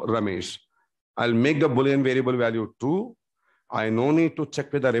also Ramesh. I'll make the Boolean variable value true. I no need to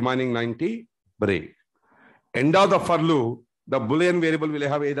check with the remaining 90, break. End of the for loop, the Boolean variable will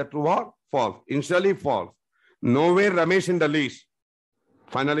have either true or false. Initially false. Nowhere Ramesh in the list.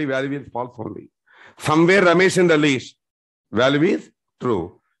 Finally, value is false only. Somewhere Ramesh in the list, value is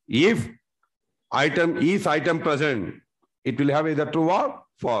true. If item is item present, it will have either true or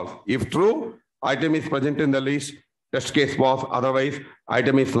false. If true, item is present in the list, test case false. Otherwise,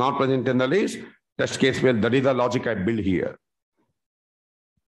 item is not present in the list, test case fail. That is the logic I build here.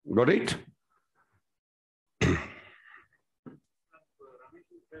 Got it?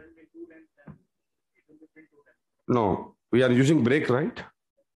 No, we are using break, right?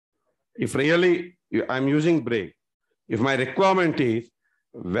 If really I'm using break, if my requirement is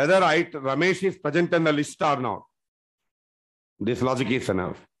whether Ramesh is present in the list or not, this logic is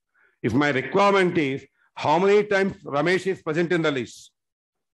enough. If my requirement is how many times Ramesh is present in the list,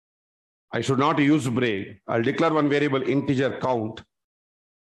 I should not use break. I'll declare one variable integer count.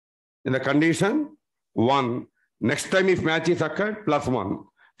 In the condition 1, next time if match is occurred, +1.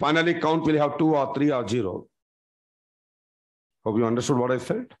 Finally, count will have 2 or 3 or 0. Hope you understood what I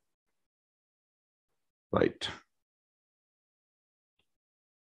said. Right.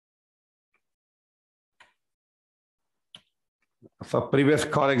 So previous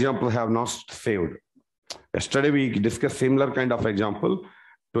car example have not saved. Yesterday we discussed similar kind of example.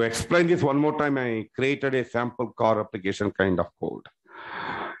 To explain this one more time, I created a sample car application kind of code.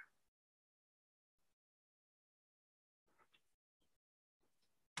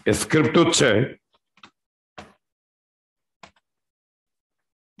 A script to check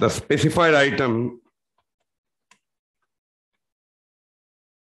the specified item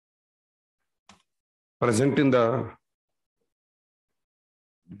present in the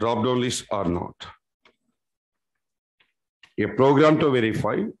drop-down list or not. A program to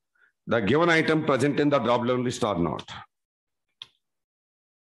verify the given item present in the drop-down list or not.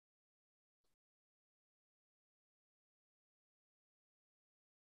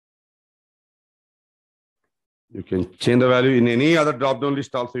 You can change the value in any other drop-down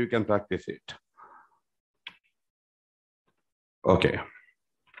list also, you can practice it. Okay.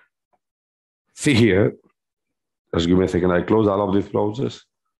 See here, just give me a second. I close all of these browsers.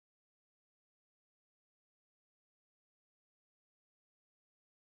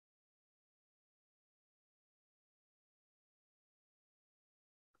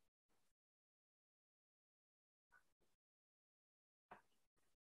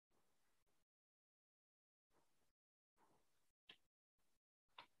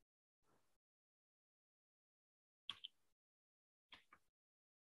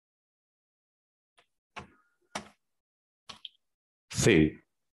 Say,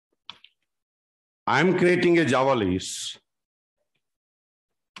 I'm creating a Java list.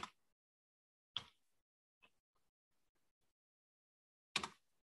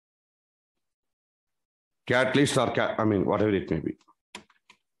 Cat list or cat, I mean, whatever it may be.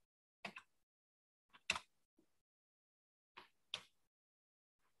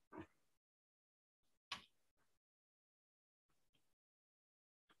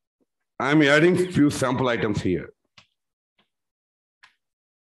 I'm adding few sample items here.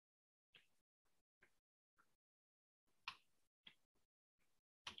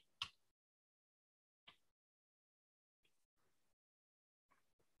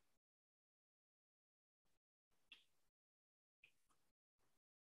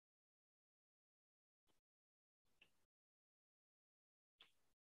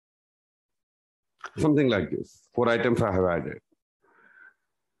 Something like this. 4 items I have added.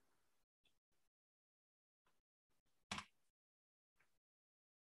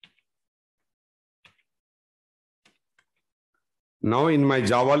 Now in my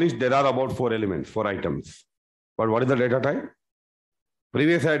Java list, there are about 4 elements, 4 items. But what is the data type?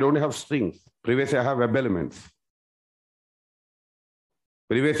 Previously, I don't have strings. Previously, I have web elements.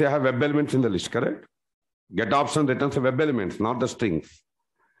 Previously, I have web elements in the list, correct? Get option returns the web elements, not the strings.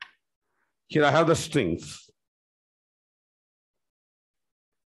 Here I have the strings.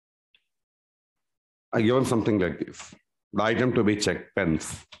 I given something like this. The item to be checked,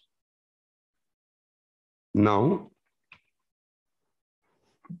 pens. Now,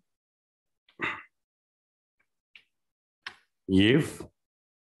 if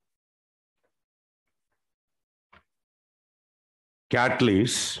cat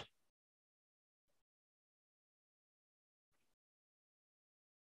list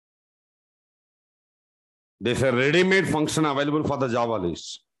there's a ready-made function available for the Java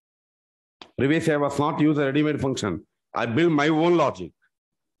list. Previously, I was not use a ready-made function. I built my own logic.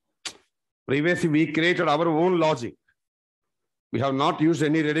 Previously, we created our own logic. We have not used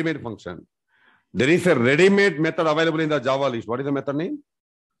any ready-made function. There is a ready-made method available in the Java list. What is the method name?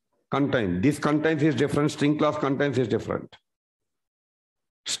 Contain. This contains is different. String class contains is different.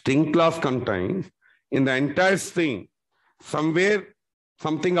 String class contains in the entire string. Somewhere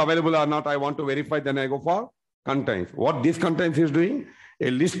something available or not, I want to verify, then I go for contains. What this contains is doing?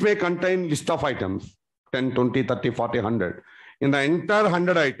 A list may contain list of items, 10, 20, 30, 40, 100. In the entire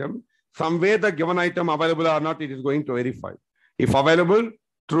 100 item, somewhere the given item available or not, it is going to verify. If available,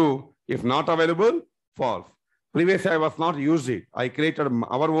 true. If not available, false. Previously, I was not used it. I created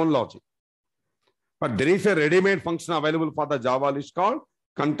our own logic. But there is a ready-made function available for the Java list called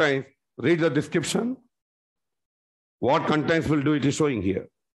contains. Read the description. What contains will do, it is showing here.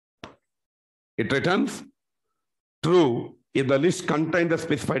 It returns true if the list contains the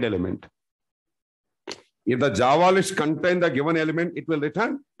specified element. If the Java list contains the given element, it will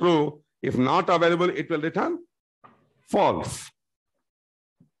return true. If not available, it will return false.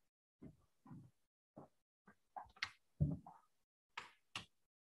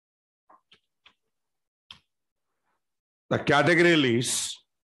 The category list,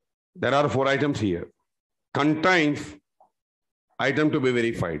 there are 4 items here. Contains item to be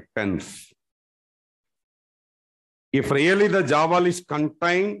verified, pens. If really the Java list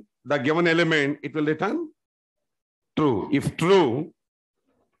contains the given element, it will return true. If true,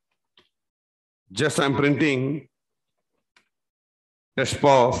 just I'm printing test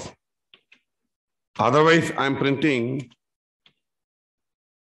pass. Otherwise, I'm printing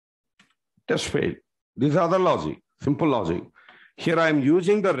test fail. These are the logic, simple logic. Here I am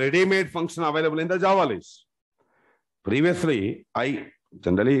using the ready-made function available in the Java list. Previously,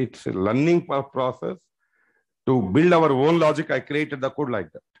 generally it's a learning process. To build our own logic, I created the code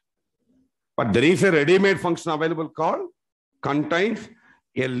like that. But there is a ready-made function available called contains.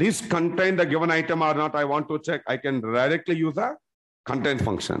 A list contains the given item or not, I want to check. I can directly use a contains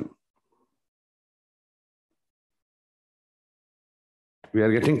function. We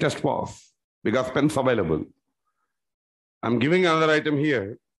are getting test pass because pens available. I'm giving another item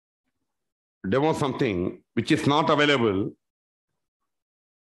here, demo something which is not available.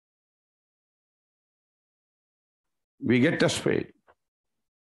 We get test fail.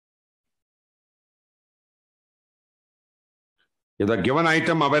 If the given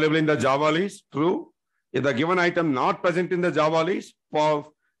item available in the Java list, true. If the given item not present in the Java list, false.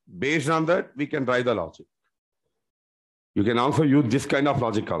 Based on that, we can try the logic. You can also use this kind of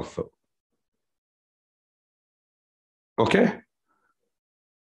logic also. Okay?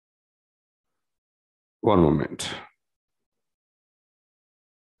 One moment.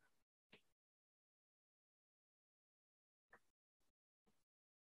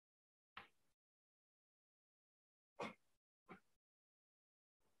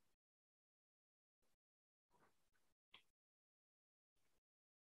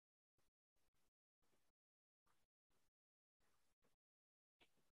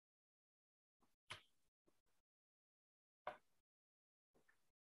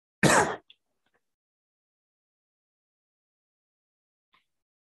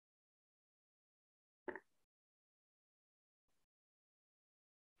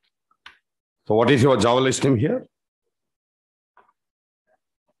 So what is your Java list name here?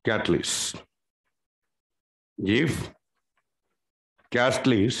 Cat list. If cat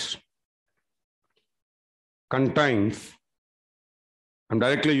list contains, I'm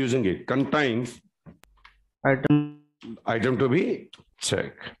directly using it, contains item to be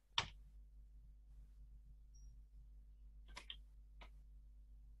checked.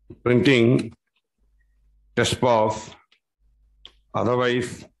 Printing test pass,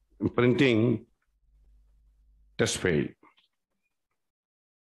 otherwise printing test fail.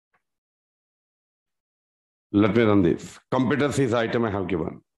 Let me run this. Computer sees item I have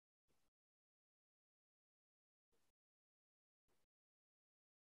given.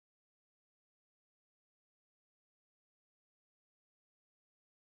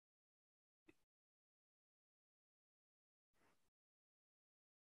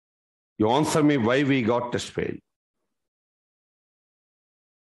 You answer me why we got test fail.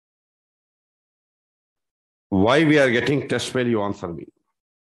 Why we are getting test fail, you answer me.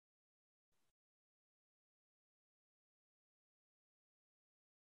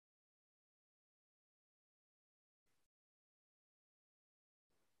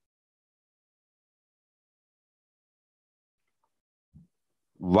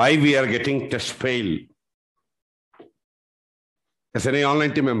 Why we are getting test fail? As any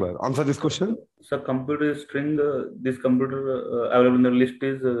online team member, answer this question. Sir, computer string, this computer available in the list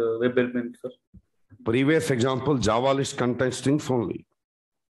is web element, sir. Previous example, Java list contains strings only.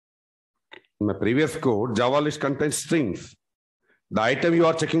 In my previous code, Java list contains strings. The item you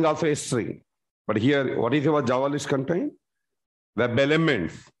are checking also is string. But here, what is your Java list contain? Web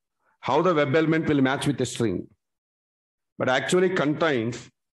elements. How the web element will match with a string? But actually contains,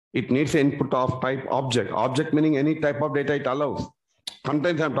 it needs an input of type object. Object meaning any type of data it allows.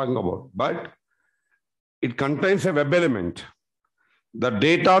 Contains I'm talking about. But it contains a web element. The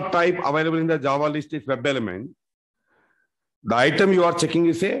data type available in the Java list is web element. The item you are checking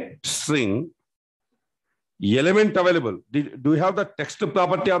is a string. Element available. Do you have the text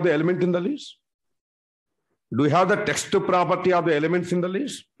property of the element in the list? Do you have the text property of the elements in the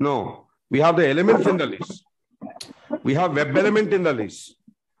list? No. We have the elements in the list. We have web element in the list.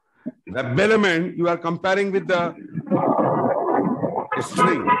 Web element you are comparing with the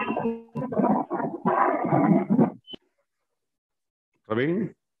string.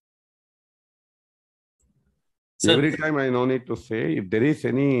 Praveen? Sir. Every time I no need to say, if there is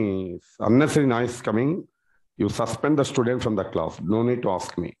any unnecessary noise coming, you suspend the student from the class. No need to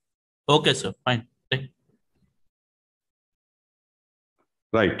ask me. Okay, sir. Fine.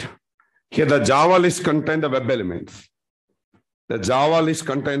 Right. Here the Java list contains the web elements. The Java list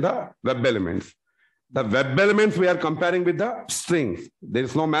contains the web elements. The web elements we are comparing with the strings. There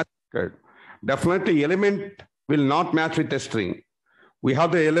is no match. Definitely element will not match with a string. We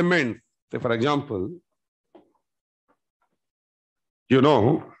have the element. Say for example, you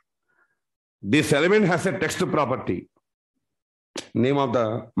know, this element has a text property, name of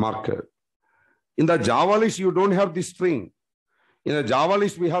the marker. In the Java list, you don't have this string. In the Java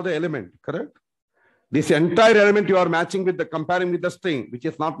list, we have the element, correct? This entire element you are matching with the comparing with the string, which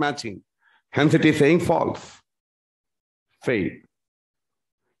is not matching. Hence, it is saying false. Fail.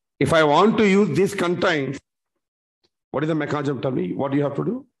 If I want to use this contains, what is the mechanism? Tell me, what do you have to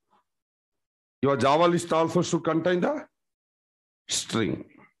do? Your Java list also should contain the string.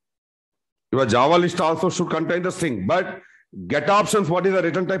 Your Java list also should contain the string. But get options, what is the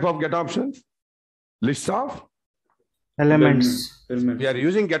return type of get options? List of elements. We are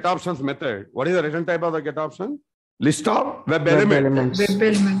using get options method. What is the return type of the get option? List of web elements. Web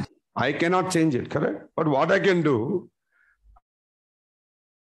element. I cannot change it, correct? But what I can do,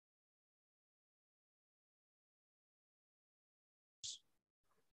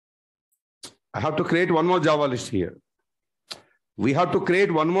 I have to create one more Java list here. We have to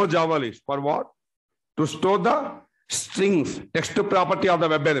create one more Java list for what? To store the strings, text property of the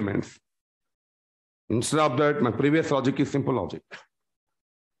web elements. Instead of that, my previous logic is simple logic.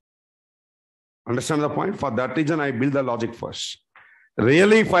 Understand the point? For that reason, I build the logic first.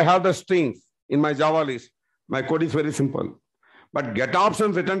 Really, if I have the strings in my Java list, my code is very simple. But get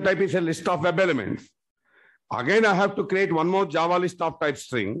options return type is a list of web elements. Again, I have to create one more Java list of type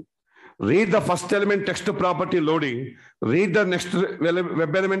string. Read the first element text property loading. Read the next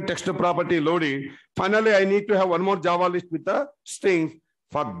web element text property loading. Finally, I need to have one more Java list with the strings.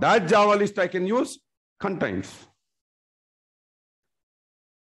 For that Java list, I can use contains.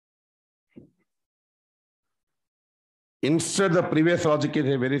 Instead, the previous logic is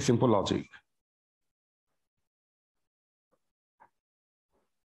a very simple logic.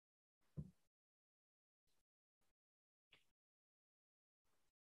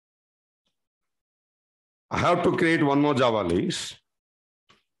 I have to create one more Java list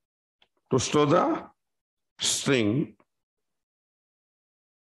to store the string.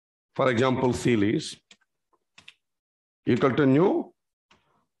 For example, C list equal to new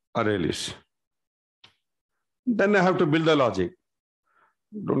array list. Then I have to build the logic.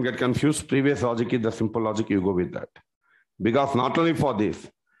 Don't get confused. Previous logic is the simple logic. You go with that. Because not only for this,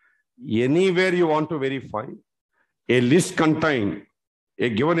 anywhere you want to verify, a list contain a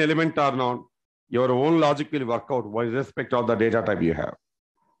given element or not, your own logic will work out with respect of the data type you have.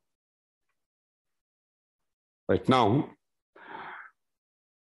 Right now,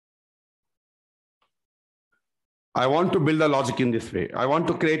 I want to build a logic in this way. I want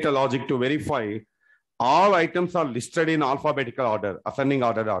to create a logic to verify all items are listed in alphabetical order, ascending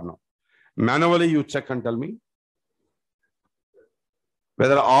order or not. Manually, you check and tell me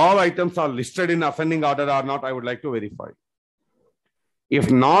whether all items are listed in ascending order or not. I would like to verify. If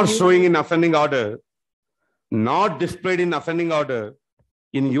not showing in ascending order, not displayed in ascending order,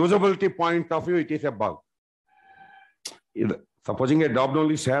 in usability point of view, it is a bug. Supposing a drop-down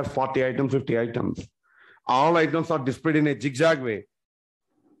list has 40 items, 50 items, all items are displayed in a zigzag way.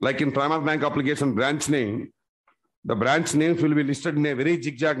 Like in Primark Bank application branch name, the branch names will be listed in a very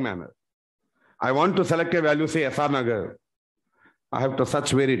zigzag manner. I want to select a value, say SR Nagar. I have to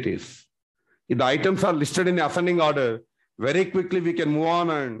search where it is. If the items are listed in ascending order, very quickly we can move on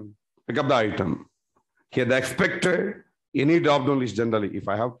and pick up the item. Here the expected, any drop-down list generally, if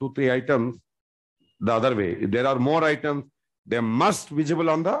I have 2, 3 items, the other way. If there are more items, they must visible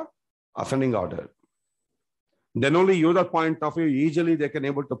on the ascending order. Then only user point of view, easily they can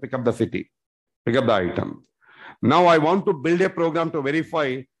able to pick up the city, pick up the item. Now I want to build a program to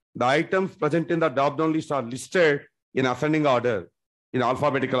verify the items present in the drop-down list are listed in ascending order, in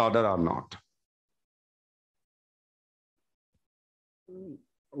alphabetical order or not.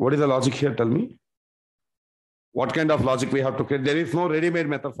 What is the logic here? Tell me. What kind of logic we have to create? There is no ready-made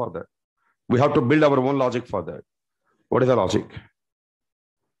method for that. We have to build our own logic for that. What is the logic?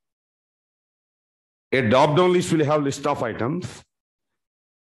 A drop-down list will have list of items.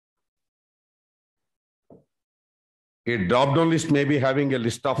 A drop-down list may be having a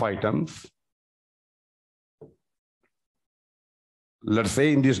list of items. Let's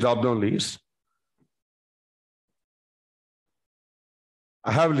say in this drop-down list,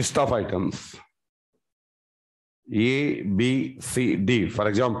 I have a list of items. A, B, C, D, for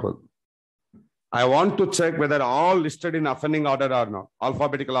example. I want to check whether all listed in ascending order or not,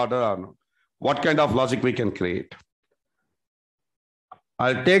 alphabetical order or not. What kind of logic we can create?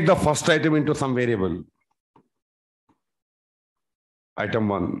 I'll take the first item into some variable. Item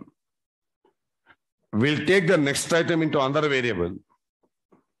 1. We'll take the next item into another variable.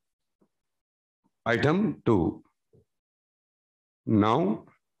 Item 2. Now,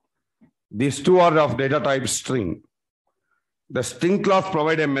 these two are of data type string. The string class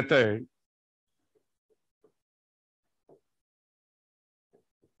provide a method.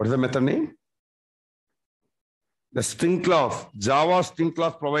 What is the method name? The string class, Java string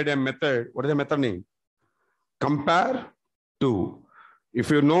class provide a method. What is the method name? Compare to. If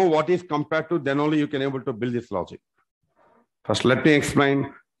you know what is compared to, then only you can able to build this logic. First, let me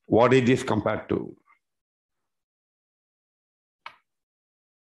explain what is this compared to.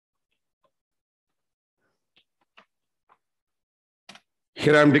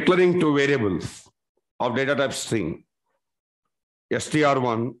 Here I am declaring two variables of data type string.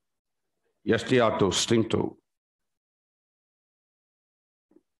 str1, str2, string 2.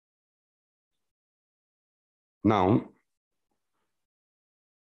 Now,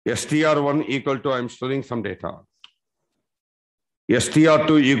 str1 equal to I am storing some data.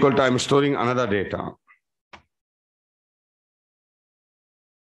 str2 equal to I am storing another data.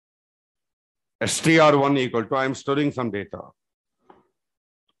 str1 equal to I am storing some data.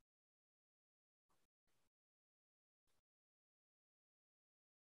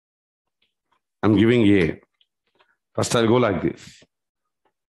 I'm giving A. First I'll go like this.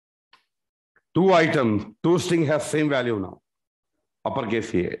 Two items, two string has same value now.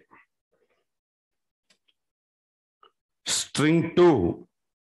 Uppercase A. String 2.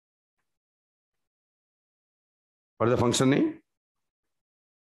 What is the function name?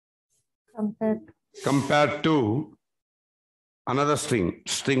 Compare to another string,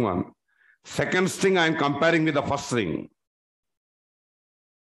 string 1. Second string I am comparing with the first string.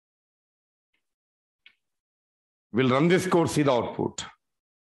 We'll run this code, see the output.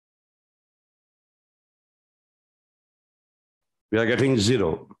 We are getting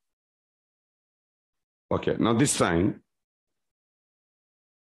 0. Okay, now this time,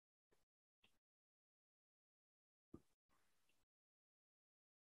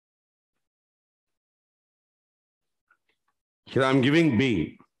 Here I'm giving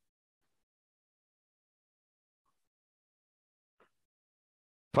B.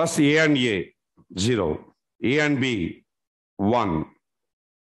 First A and A, 0. A and B, 1.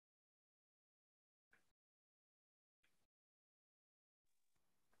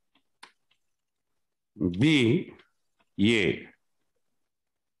 B, A.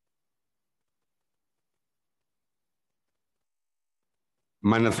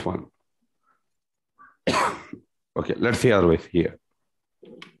 -1. Okay, let's see otherwise here.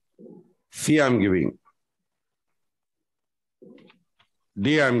 C I'm giving.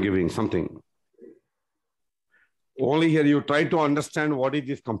 D I'm giving something. Only here you try to understand what is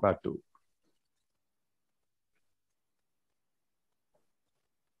this compared to.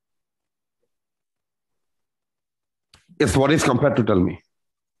 Yes, what is compared to, tell me.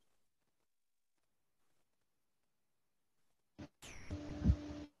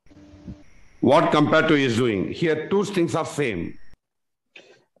 What compared to is doing? Here two strings are same.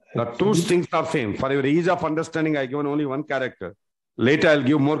 The two strings are same. For your ease of understanding, I given only one character. Later I'll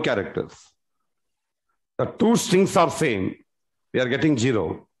give more characters. The two strings are same. We are getting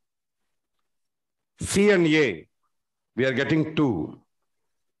 0. C and A, we are getting 2.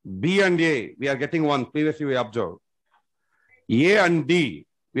 B and A, we are getting 1. Previously we observed. A and D,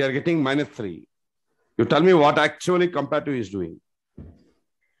 we are getting -3. You tell me what actually compared to is doing.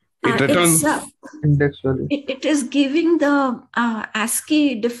 It returns Index value. It is giving the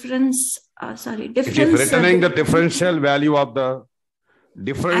ASCII difference. It is returning the differential value of the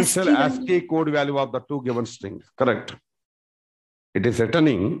differential ASCII code value of the two given strings. Correct. It is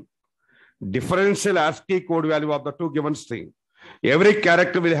returning differential ASCII code value of the two given strings. Every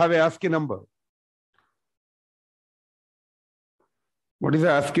character will have a ASCII number. What is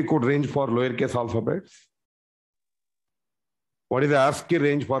the ASCII code range for lowercase alphabets? What is the ASCII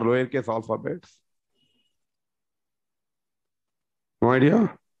range for lowercase alphabets? No idea?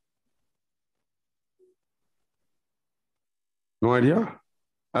 No idea?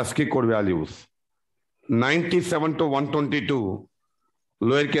 ASCII code values. 97 to 122,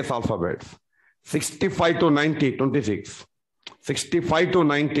 lowercase alphabets. 65 to 90, 26. 65 to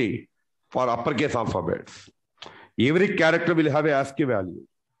 90 for uppercase alphabets. Every character will have a ASCII value.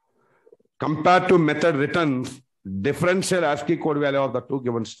 Compared to method returns differential ASCII code value of the two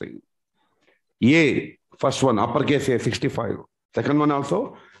given string. A, first one, uppercase A, 65. Second one also,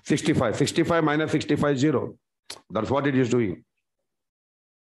 65. 65 minus 65, 0. That's what it is doing.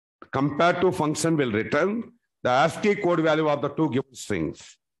 Compared to function will return the ASCII code value of the two given strings.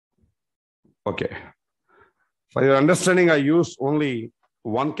 Okay. For your understanding, I use only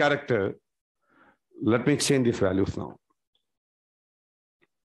one character. Let me change these values now.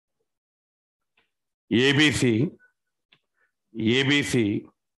 ABC, ABC,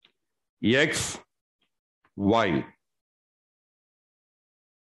 X, Y.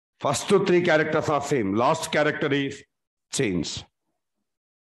 First two three characters are same. Last character is changed.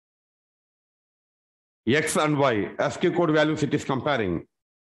 X and Y, ASCII code values it is comparing.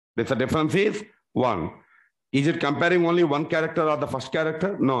 The difference is 1. Is it comparing only one character or the first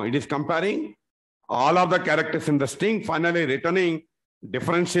character? No, it is comparing all of the characters in the string, finally returning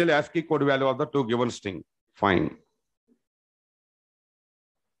differential ASCII code value of the two given string. Fine.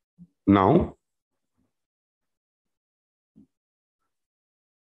 Now,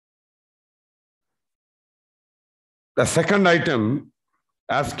 the second item,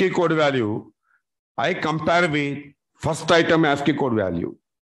 ASCII code value, I compare with first item ASCII code value.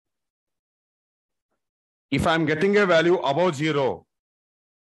 If I'm getting a value above 0,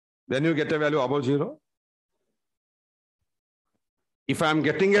 then you get a value above 0. If I'm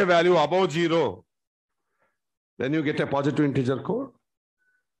getting a value above 0, then you get a positive integer code.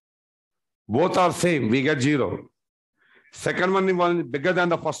 Both are same, we get 0. Second one is bigger than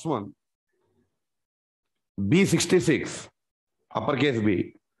the first one. B 66, uppercase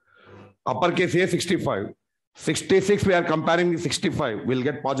B. Uppercase A 65. 66 we are comparing with 65, we'll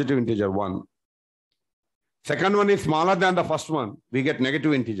get positive integer 1. Second one is smaller than the first one, we get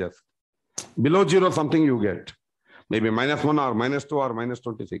negative integers. Below 0 something you get. Maybe -1 or -2 or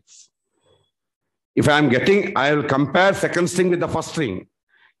 -26. If I am getting, I will compare second string with the first string.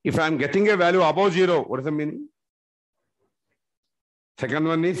 If I am getting a value above 0, what is the meaning? Second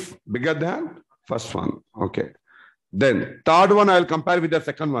one is bigger than first one. Okay. Then third one I will compare with the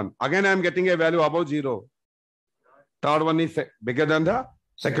second one. Again I am getting a value above 0. Third one is bigger than the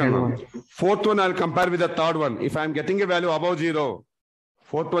second one. Fourth one I will compare with the third one. If I am getting a value above 0,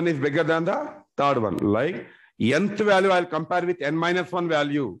 fourth one is bigger than the third one. Like nth value I will compare with n-1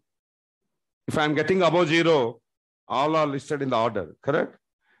 value. If I am getting above 0, all are listed in the order, correct?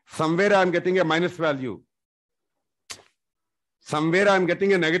 Somewhere I am getting a minus value. Somewhere I'm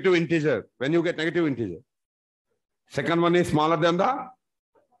getting a negative integer. When you get negative integer, second one is smaller than the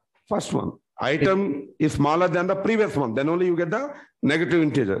first one. Item is smaller than the previous one. Then only you get the negative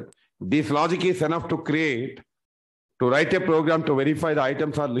integer. This logic is enough to write a program to verify the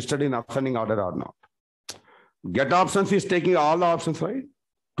items are listed in ascending order or not. Get options is taking all the options, right?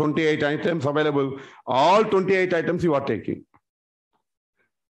 28 items available. All 28 items you are taking.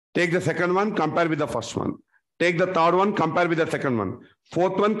 Take the second one, compare with the first one. Take the third one, compare with the second one.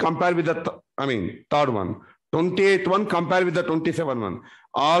 Fourth one, compare with the third one. 28th one, compare with the 27th one.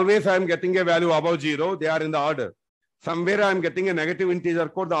 Always I am getting a value above 0. They are in the order. Somewhere I am getting a negative integer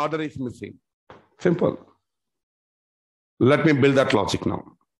code. The order is missing. Simple. Let me build that logic now.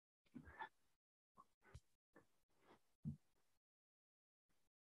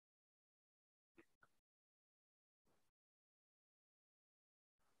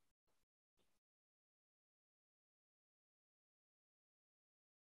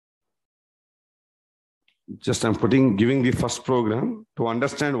 Just I'm giving the first program to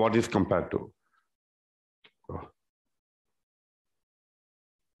understand what is compared to.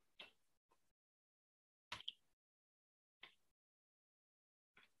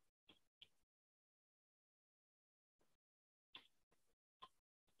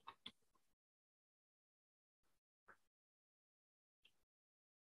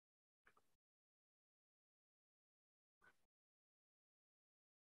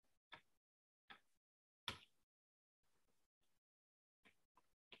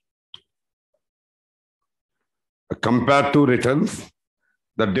 Compared to returns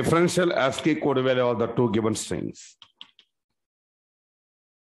the differential ASCII code value of the two given strings.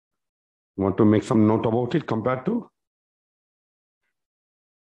 Want to make some note about it? Compared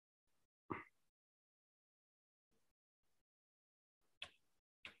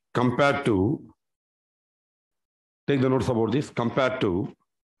to take the notes about this. Compared to,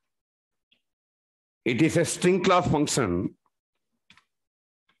 it is a string class function.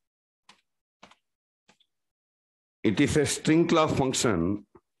 It is a string class function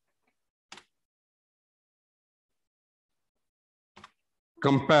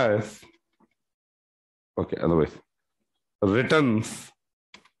compares, otherwise, returns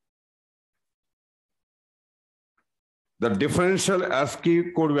the differential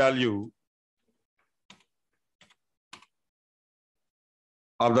ASCII code value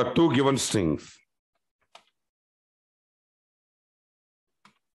of the two given strings.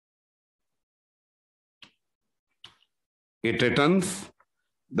 It returns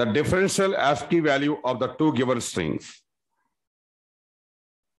the differential ASCII value of the two given strings.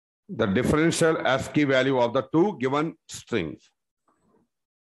 The differential ASCII value of the two given strings.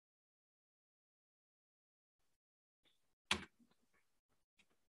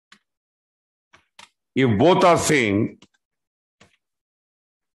 If both are same,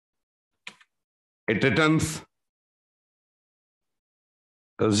 it returns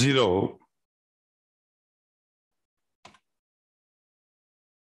 0.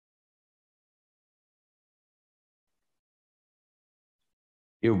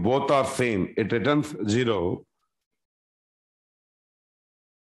 If both are same, it returns 0.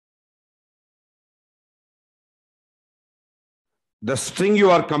 The string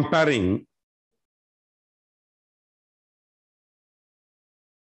you are comparing,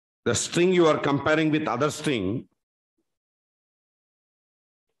 with other string,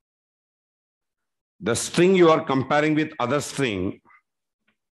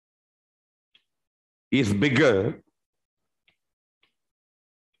 is bigger.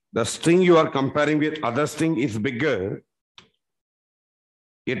 The string you are comparing with other string is bigger.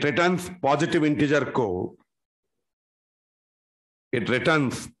 It returns positive integer code. It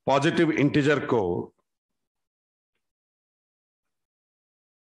returns positive integer code.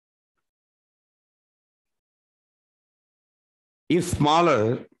 If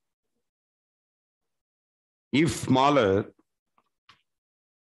smaller,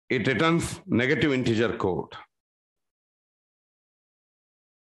 it returns negative integer code.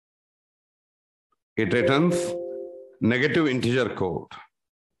 It returns negative integer code.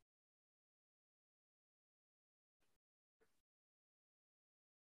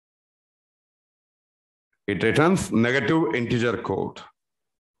 It returns negative integer code.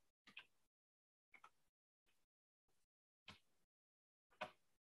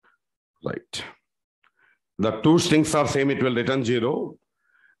 Right. The two strings are same, it will return 0.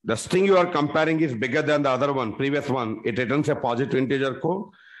 The string you are comparing is bigger than the other one, previous one. It returns a positive integer code.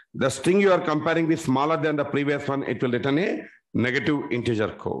 The string you are comparing is smaller than the previous one. It will return a negative integer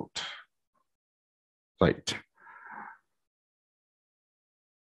code. Right.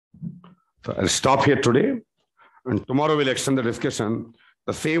 So I'll stop here today. And tomorrow we'll extend the discussion.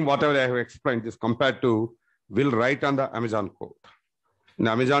 The same whatever I have explained is compared to will write on the Amazon code. In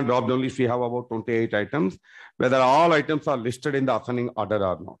Amazon drop-down list, we have about 28 items, whether all items are listed in the ascending order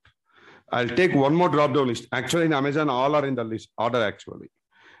or not. I'll take one more drop-down list. Actually, in Amazon, all are in the list order actually.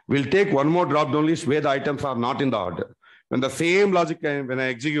 We'll take one more drop-down list where the items are not in the order. When the same logic, when I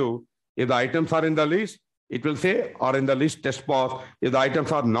execute, if the items are in the list, it will say, or in the list test pass. If the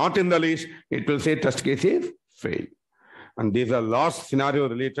items are not in the list, it will say test case is failed. And these are last scenario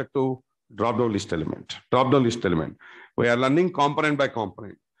related to drop-down list element. Drop-down list element. We are learning component by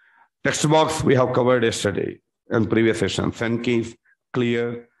component. Text box we have covered yesterday in previous session. Send keys,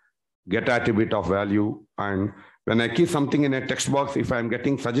 clear, get attribute of value. And when I keep something in a text box, if I'm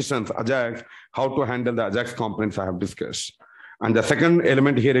getting suggestions, Ajax, how to handle the Ajax components I have discussed. And the second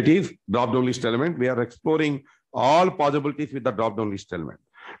element here it is drop-down list element. We are exploring all possibilities with the drop-down list element.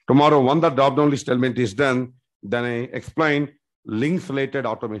 Tomorrow, when the drop-down list element is done, then I explain links related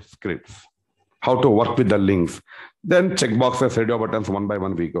automation scripts, how to work with the links. Then checkboxes, radio buttons, one by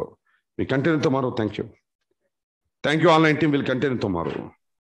one we go. We continue tomorrow. Thank you. Thank you, online team. We'll continue tomorrow.